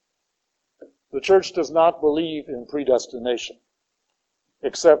 The church does not believe in predestination,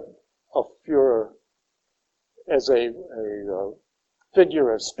 except as a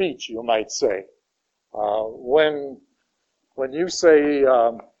figure of speech, you might say. When you say,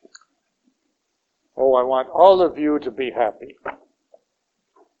 I want all of you to be happy,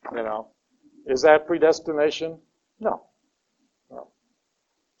 is that predestination? No.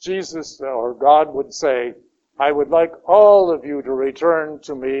 Jesus or God would say, I would like all of you to return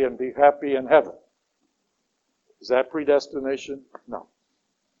to me and be happy in heaven. Is that predestination? No.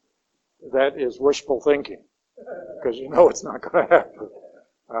 That is wishful thinking, because it's not going to happen.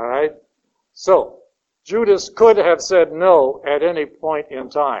 All right? So, Judas could have said no at any point in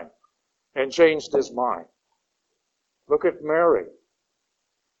time and changed his mind. Look at Mary.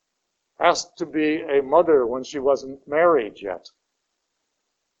 Asked to be a mother when she wasn't married yet.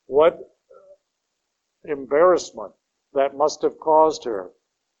 What embarrassment that must have caused her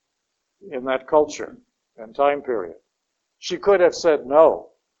in that culture and time period. She could have said, no,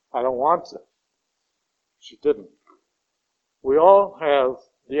 I don't want to. She didn't. We all have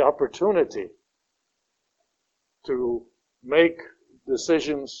the opportunity to make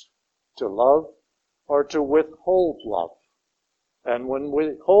decisions to love or to withhold love. And when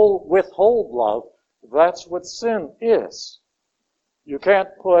we withhold love, that's what sin is. You can't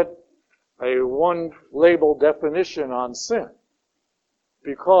put a one-label definition on sin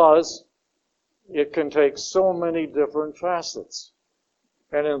because it can take so many different facets.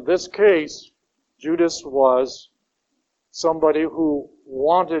 And in this case, Judas was somebody who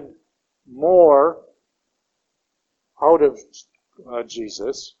wanted more out of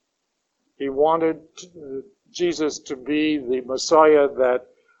Jesus. He wanted Jesus to be the Messiah that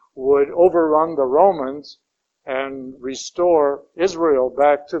would overrun the Romans and restore Israel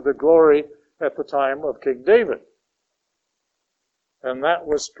back to the glory at the time of King David. And that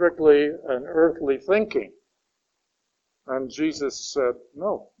was strictly an earthly thinking. And Jesus said,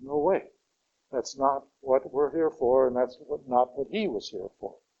 no way. That's not what we're here for, and that's not what he was here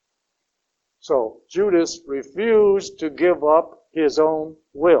for. So Judas refused to give up his own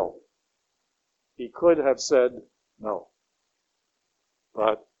will. He could have said no,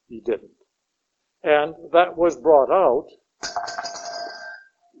 but he didn't. And that was brought out.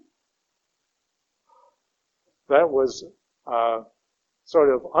 That was sort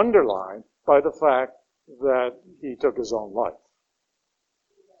of underlined by the fact that he took his own life.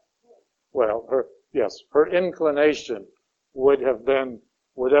 Well, her inclination would have been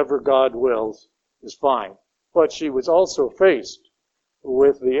whatever God wills is fine. But she was also faced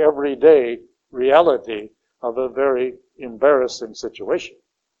with the everyday reality of a very embarrassing situation.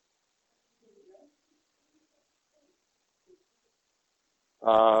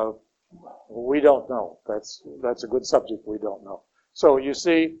 We don't know. That's a good subject. We don't know. So you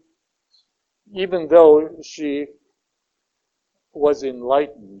see, even though she was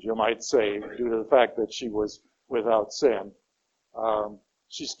enlightened, you might say, due to the fact that she was without sin,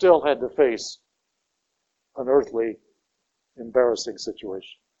 she still had to face an earthly, embarrassing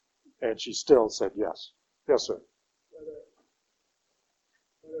situation. And she still said yes. Yes, sir.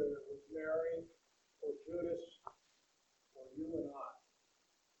 Whether it was Mary or Judas or you and I,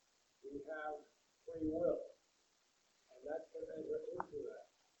 we have free will. And that can enter into that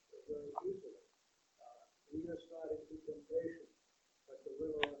very easily. Lead us not into temptation, but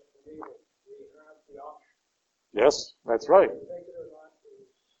deliver us from evil. We have the option. Yes, that's right. Take it or not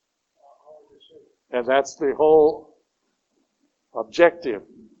is our decision. And that's the whole objective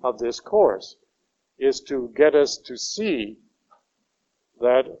of this course, is to get us to see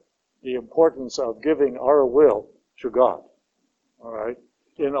that the importance of giving our will to God. All right?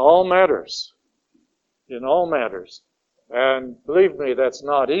 In all matters. In all matters. And believe me, that's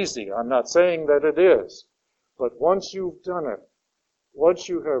not easy. I'm not saying that it is. But once you've done it, once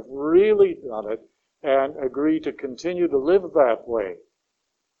you have really done it and agree to continue to live that way,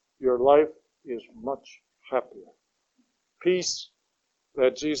 your life is much happier. Peace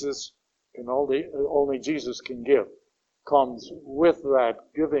that Jesus can only Jesus can give comes with that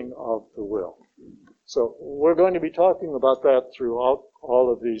giving of the will. So we're going to be talking about that throughout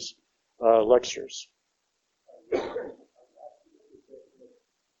all of these lectures.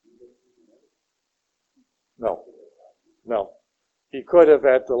 No. He could have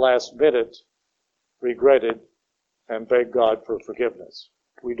at the last minute regretted and begged God for forgiveness.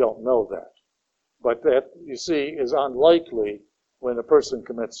 We don't know that. But that, you see, is unlikely when a person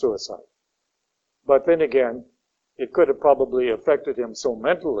commits suicide. But then again, it could have probably affected him so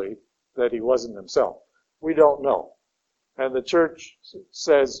mentally that he wasn't himself. We don't know. And the church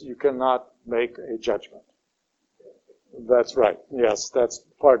says you cannot make a judgment. That's right. Yes, that's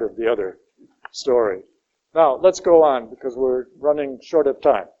part of the other story. Now, let's go on because we're running short of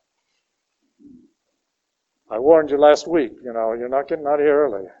time. I warned you last week, you're not getting out of here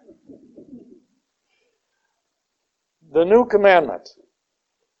early. The new commandment.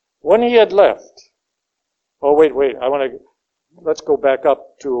 When he had left, wait, let's go back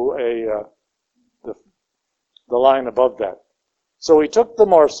up to the line above that. So he took the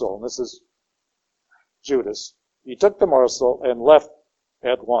morsel, and this is Judas, he took the morsel and left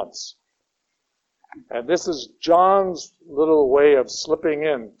at once. And this is John's little way of slipping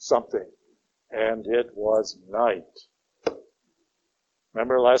in something. And it was night.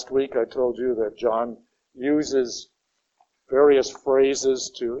 Remember last week I told you that John uses various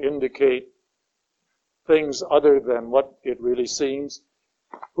phrases to indicate things other than what it really seems.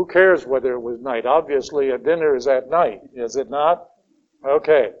 Who cares whether it was night? Obviously a dinner is at night, is it not?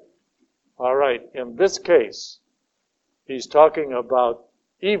 Okay. All right. In this case, he's talking about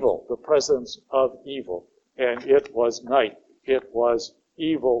evil, the presence of evil. And it was night. It was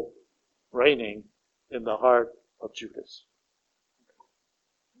evil reigning in the heart of Judas.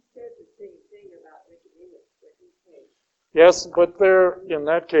 He said the same thing about Nicodemus when he came. Yes, but there, in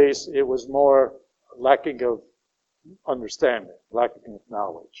that case, it was more lacking of understanding, lacking of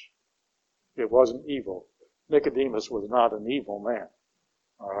knowledge. It wasn't evil. Nicodemus was not an evil man.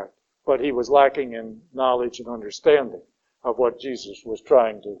 All right. But he was lacking in knowledge and understanding of what Jesus was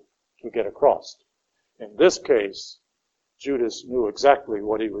trying to get across. In this case, Judas knew exactly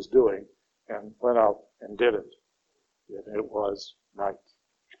what he was doing and went out and did it. And it was night.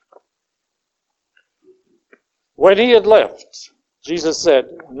 When he had left, Jesus said,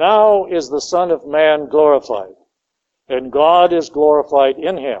 "Now is the Son of Man glorified, and God is glorified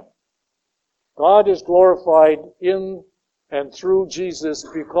in him." God is glorified in and through Jesus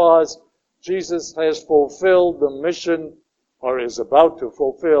because Jesus has fulfilled the mission, or is about to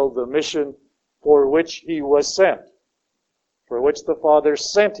fulfill the mission for which he was sent. for which the Father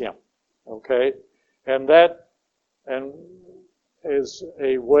sent him. Okay? And that is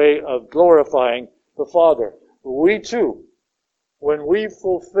a way of glorifying the Father. We too, when we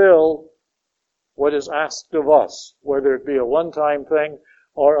fulfill what is asked of us, whether it be a one-time thing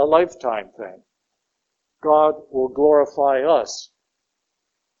or a lifetime thing, God will glorify us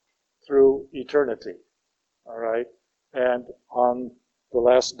through eternity. All right? And on the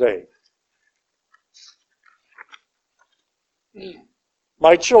last day.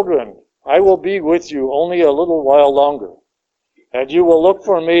 My children, I will be with you only a little while longer, and you will look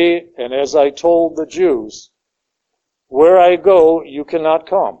for me, and as I told the Jews, where I go, you cannot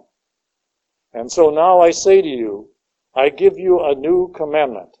come. And so now I say to you, I give you a new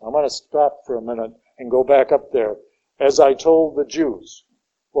commandment. I'm going to stop for a minute and go back up there. As I told the Jews.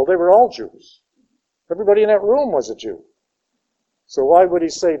 Well, they were all Jews. Everybody in that room was a Jew. So why would he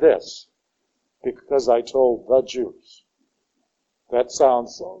say this? Because I told the Jews. That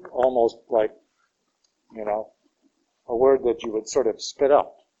sounds almost like, a word that you would sort of spit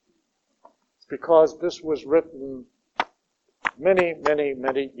out. It's because this was written many, many,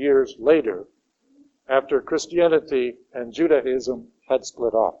 many years later, after Christianity and Judaism had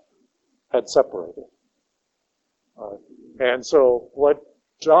split off, had separated. And so what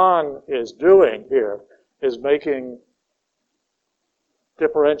John is doing here is making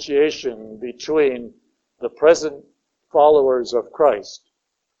differentiation between the present followers of Christ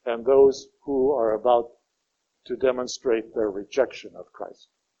and those who are about to demonstrate their rejection of Christ.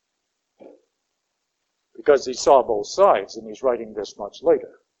 Because he saw both sides, and he's writing this much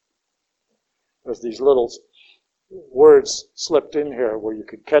later. There's these little words slipped in here where you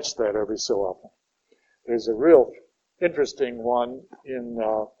could catch that every so often. There's a real interesting one in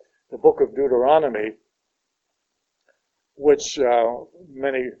the book of Deuteronomy, which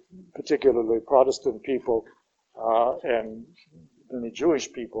many, particularly Protestant people and many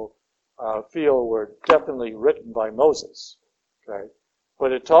Jewish people, feel were definitely written by Moses. Okay?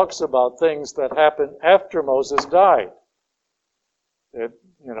 But it talks about things that happened after Moses died. The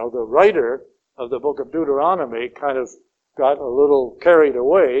writer of the book of Deuteronomy kind of got a little carried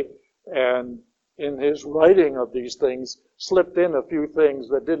away, and in his writing of these things, slipped in a few things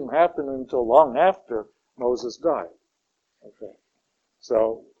that didn't happen until long after Moses died. Okay.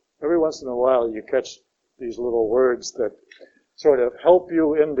 So every once in a while you catch these little words that sort of help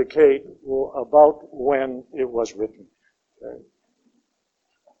you indicate about when it was written.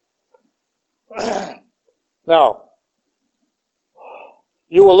 Okay. Now,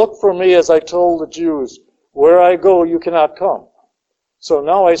 you will look for me as I told the Jews, where I go you cannot come. So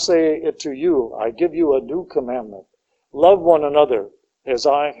now I say it to you, I give you a new commandment. Love one another as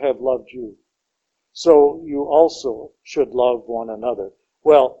I have loved you. So you also should love one another.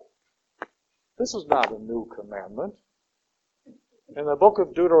 Well, this is not a new commandment. In the book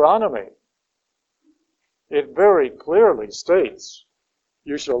of Deuteronomy, it very clearly states,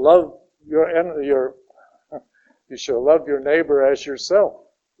 you shall love your neighbor as yourself.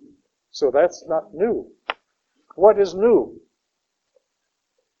 So that's not new. What is new?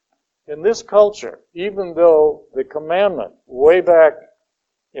 In this culture, even though the commandment way back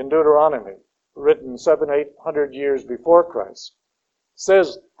in Deuteronomy, written 700-800 years before Christ,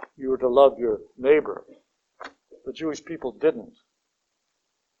 says you are to love your neighbor, the Jewish people didn't.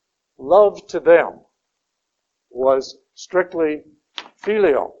 Love to them was strictly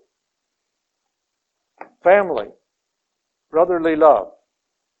filial, family, brotherly love,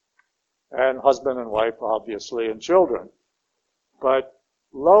 and husband and wife, obviously, and children. But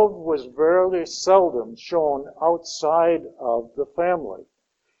love was very seldom shown outside of the family.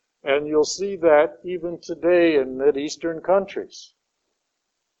 And you'll see that even today in Mideastern countries.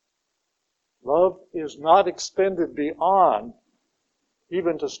 Love is not extended beyond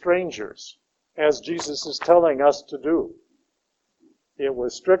even to strangers, as Jesus is telling us to do. It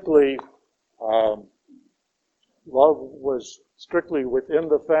was strictly, love was strictly within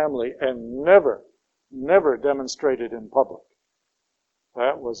the family and never demonstrated in public.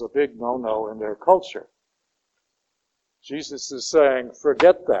 That was a big no-no in their culture. Jesus is saying,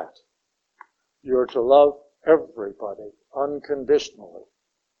 forget that. You're to love everybody unconditionally.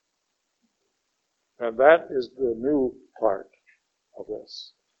 And that is the new part of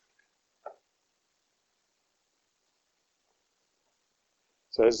this.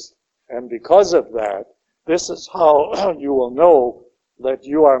 It says, and because of that, this is how you will know that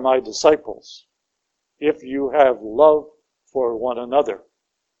you are my disciples, if you have love for one another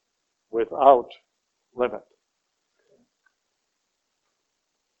without limit.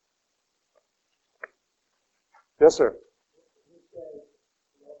 Yes, sir.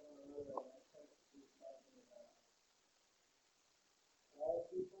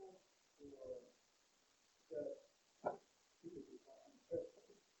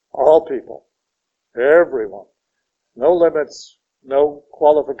 all people, everyone. No limits, no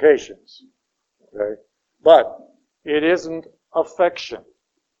qualifications. Okay? But it isn't affection.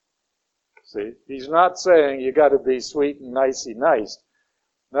 See, he's not saying you got to be sweet and nicey nice.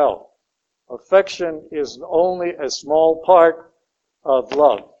 No. Affection is only a small part of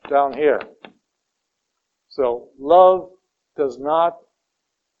love down here. So love does not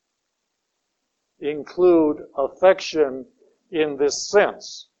include affection in this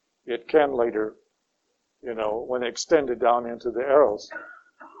sense. It can later, when extended down into the eros,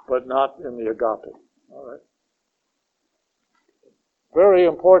 but not in the agape. All right. Very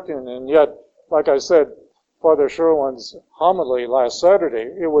important, and yet, like I said, Father Sherwin's homily last Saturday,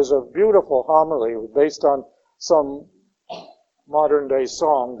 it was a beautiful homily based on some modern-day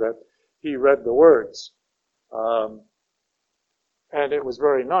song that he read the words. And it was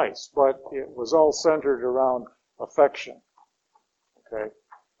very nice, but it was all centered around affection. Okay?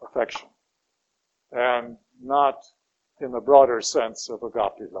 Affection. And not in the broader sense of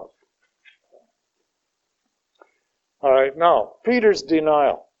agape love. All right, now, Peter's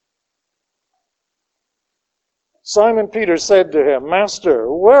denial. Simon Peter said to him, Master,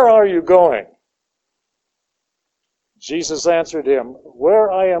 where are you going? Jesus answered him,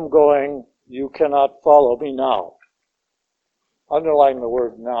 Where I am going, you cannot follow me now. Underline the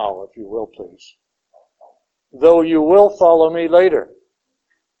word now, if you will, please. Though you will follow me later.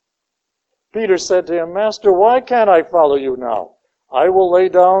 Peter said to him, Master, why can't I follow you now? I will lay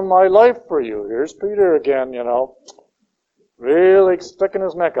down my life for you. Here's Peter again, really sticking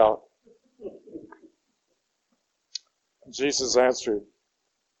his neck out. Jesus answered,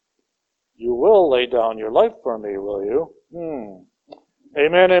 You will lay down your life for me, will you?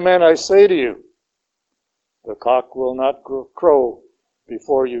 Amen, amen, I say to you, the cock will not crow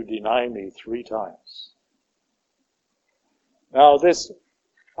before you deny me 3 times. Now, this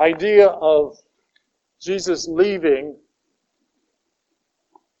idea of Jesus leaving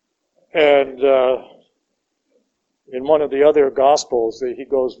and in one of the other Gospels, he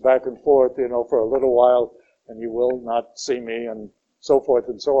goes back and forth, for a little while, and you will not see me, and so forth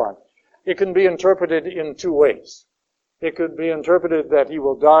and so on. It can be interpreted in 2 ways. It could be interpreted that he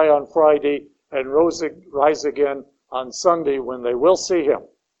will die on Friday and rise again on Sunday when they will see him.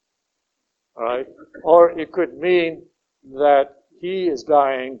 All right? Or it could mean that he is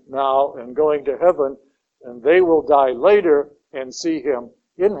dying now and going to heaven, and they will die later and see him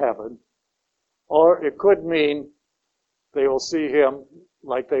in heaven. Or it could mean they will see him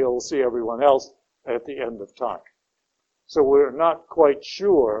like they will see everyone else at the end of time. So we're not quite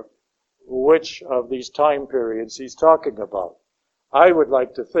sure which of these time periods he's talking about. I would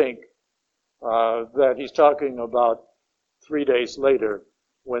like to think that he's talking about 3 days later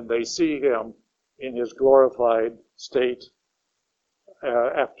when they see him in his glorified state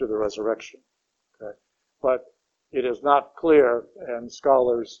after the resurrection. Okay? But it is not clear, and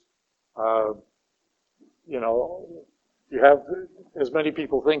scholars, you have as many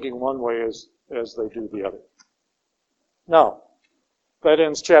people thinking one way as they do the other. Now, that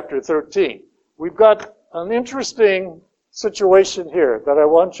ends chapter 13. We've got an interesting situation here that I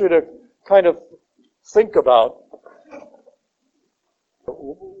want you to kind of think about.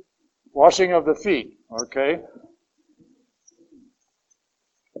 Washing of the feet, okay?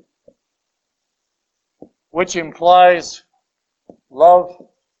 Which implies love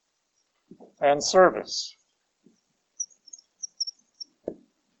and service.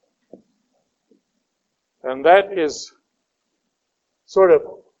 And that is sort of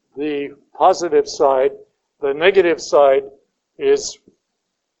the positive side. The negative side is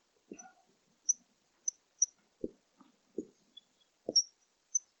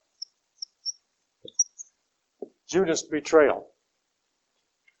Judas' betrayal.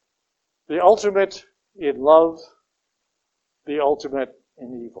 The ultimate in love, the ultimate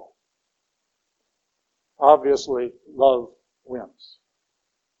in evil. Obviously, love wins.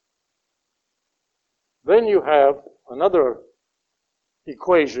 Then you have another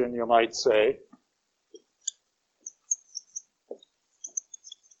equation, you might say.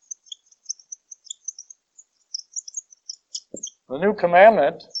 The new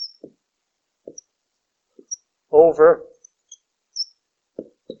commandment over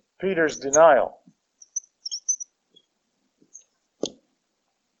Peter's denial.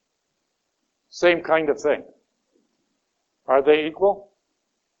 Same kind of thing. Are they equal?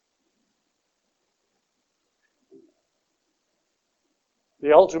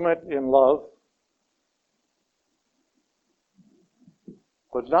 The ultimate in love,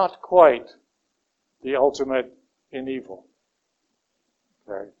 but not quite the ultimate in evil.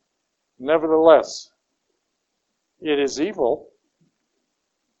 Okay. Nevertheless, it is evil,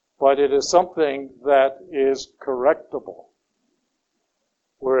 but it is something that is correctable,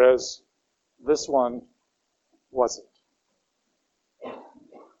 whereas this one wasn't.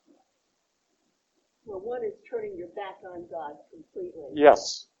 Well, one is turning your back on God completely.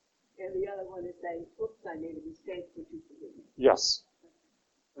 Yes, And the other one is saying, oops, I made a mistake, would you forgive me? yes,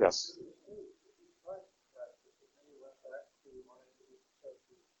 yes.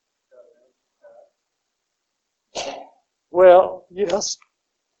 Well, yes,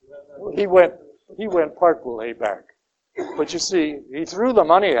 he went part way back. But you see, he threw the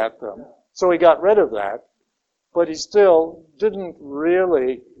money at them, so he got rid of that, but he still didn't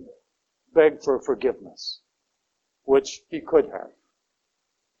really beg for forgiveness, which he could have.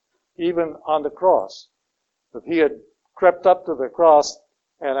 Even on the cross, if he had crept up to the cross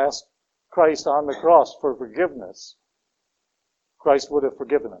and asked Christ on the cross for forgiveness, Christ would have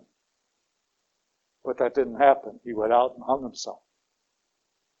forgiven him. But that didn't happen. He went out and hung himself.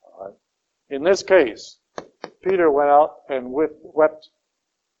 All right. In this case, Peter went out and wept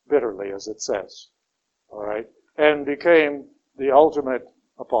bitterly, as it says. All right. And became the ultimate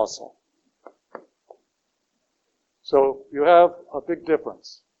apostle. So you have a big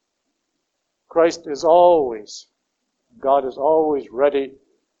difference. God is always ready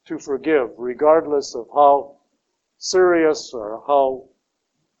to forgive, regardless of how serious or how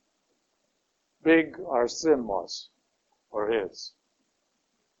big our sin was or is.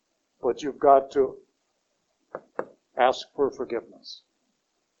 But you've got to ask for forgiveness.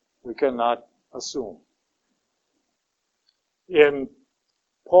 We cannot assume. In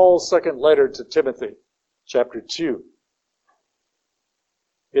Paul's second letter to Timothy, chapter 2,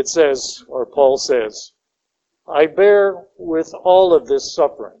 it says, or Paul says, I bear with all of this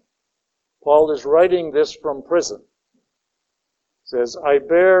suffering. Paul is writing this from prison. It says, I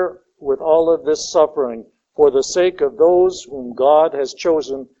bear with all of this suffering for the sake of those whom God has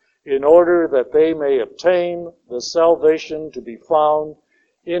chosen, in order that they may obtain the salvation to be found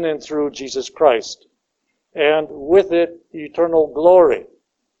in and through Jesus Christ, and with it eternal glory.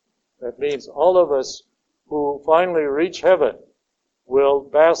 That means all of us who finally reach heaven will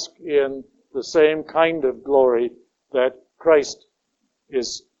bask in the same kind of glory that Christ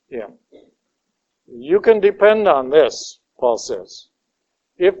is in. You can depend on this, Paul says.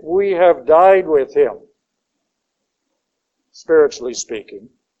 If we have died with him, spiritually speaking,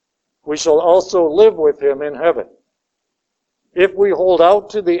 we shall also live with him in heaven. If we hold out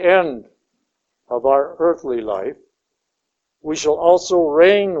to the end of our earthly life, we shall also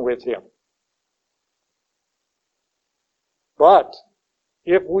reign with him. But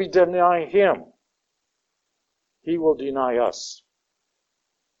if we deny him, he will deny us.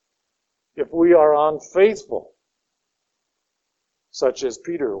 If we are unfaithful, such as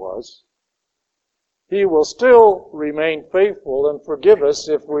Peter was, he will still remain faithful and forgive us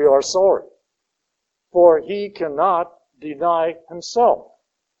if we are sorry. For he cannot deny himself.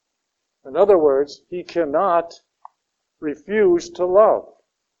 In other words, he cannot refuse to love,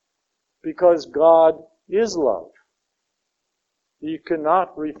 because God is love. He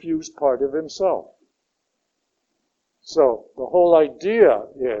cannot refuse part of himself. So the whole idea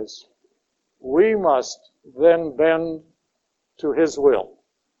is we must then bend to his will.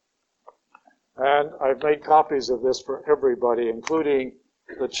 And I've made copies of this for everybody, including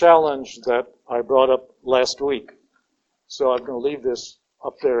the challenge that I brought up last week. So I'm going to leave this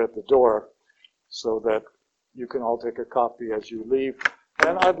up there at the door so that you can all take a copy as you leave.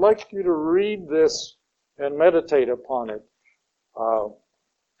 And I'd like you to read this and meditate upon it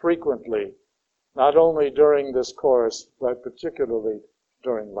frequently, not only during this course, but particularly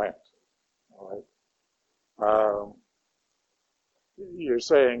during Lent. All right. You're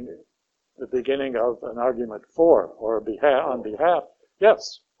saying the beginning of an argument for or on behalf.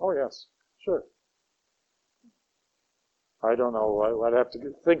 Yes. Oh, yes. Sure. I don't know. I'd have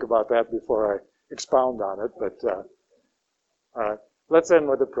to think about that before I expound on it, but let's end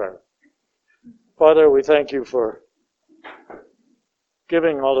with a prayer. Father, we thank you for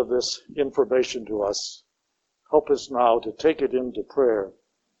giving all of this information to us. Help us now to take it into prayer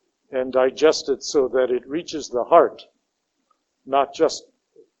and digest it so that it reaches the heart, not just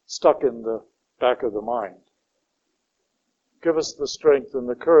stuck in the back of the mind. Give us the strength and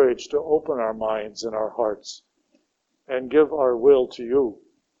the courage to open our minds and our hearts and give our will to you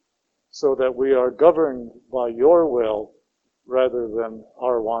so that we are governed by your will rather than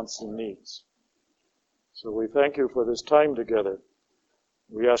our wants and needs. So we thank you for this time together.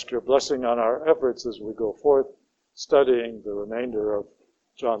 We ask your blessing on our efforts as we go forth studying the remainder of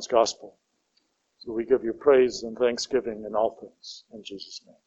John's Gospel. So we give you praise and thanksgiving in all things. In Jesus' name.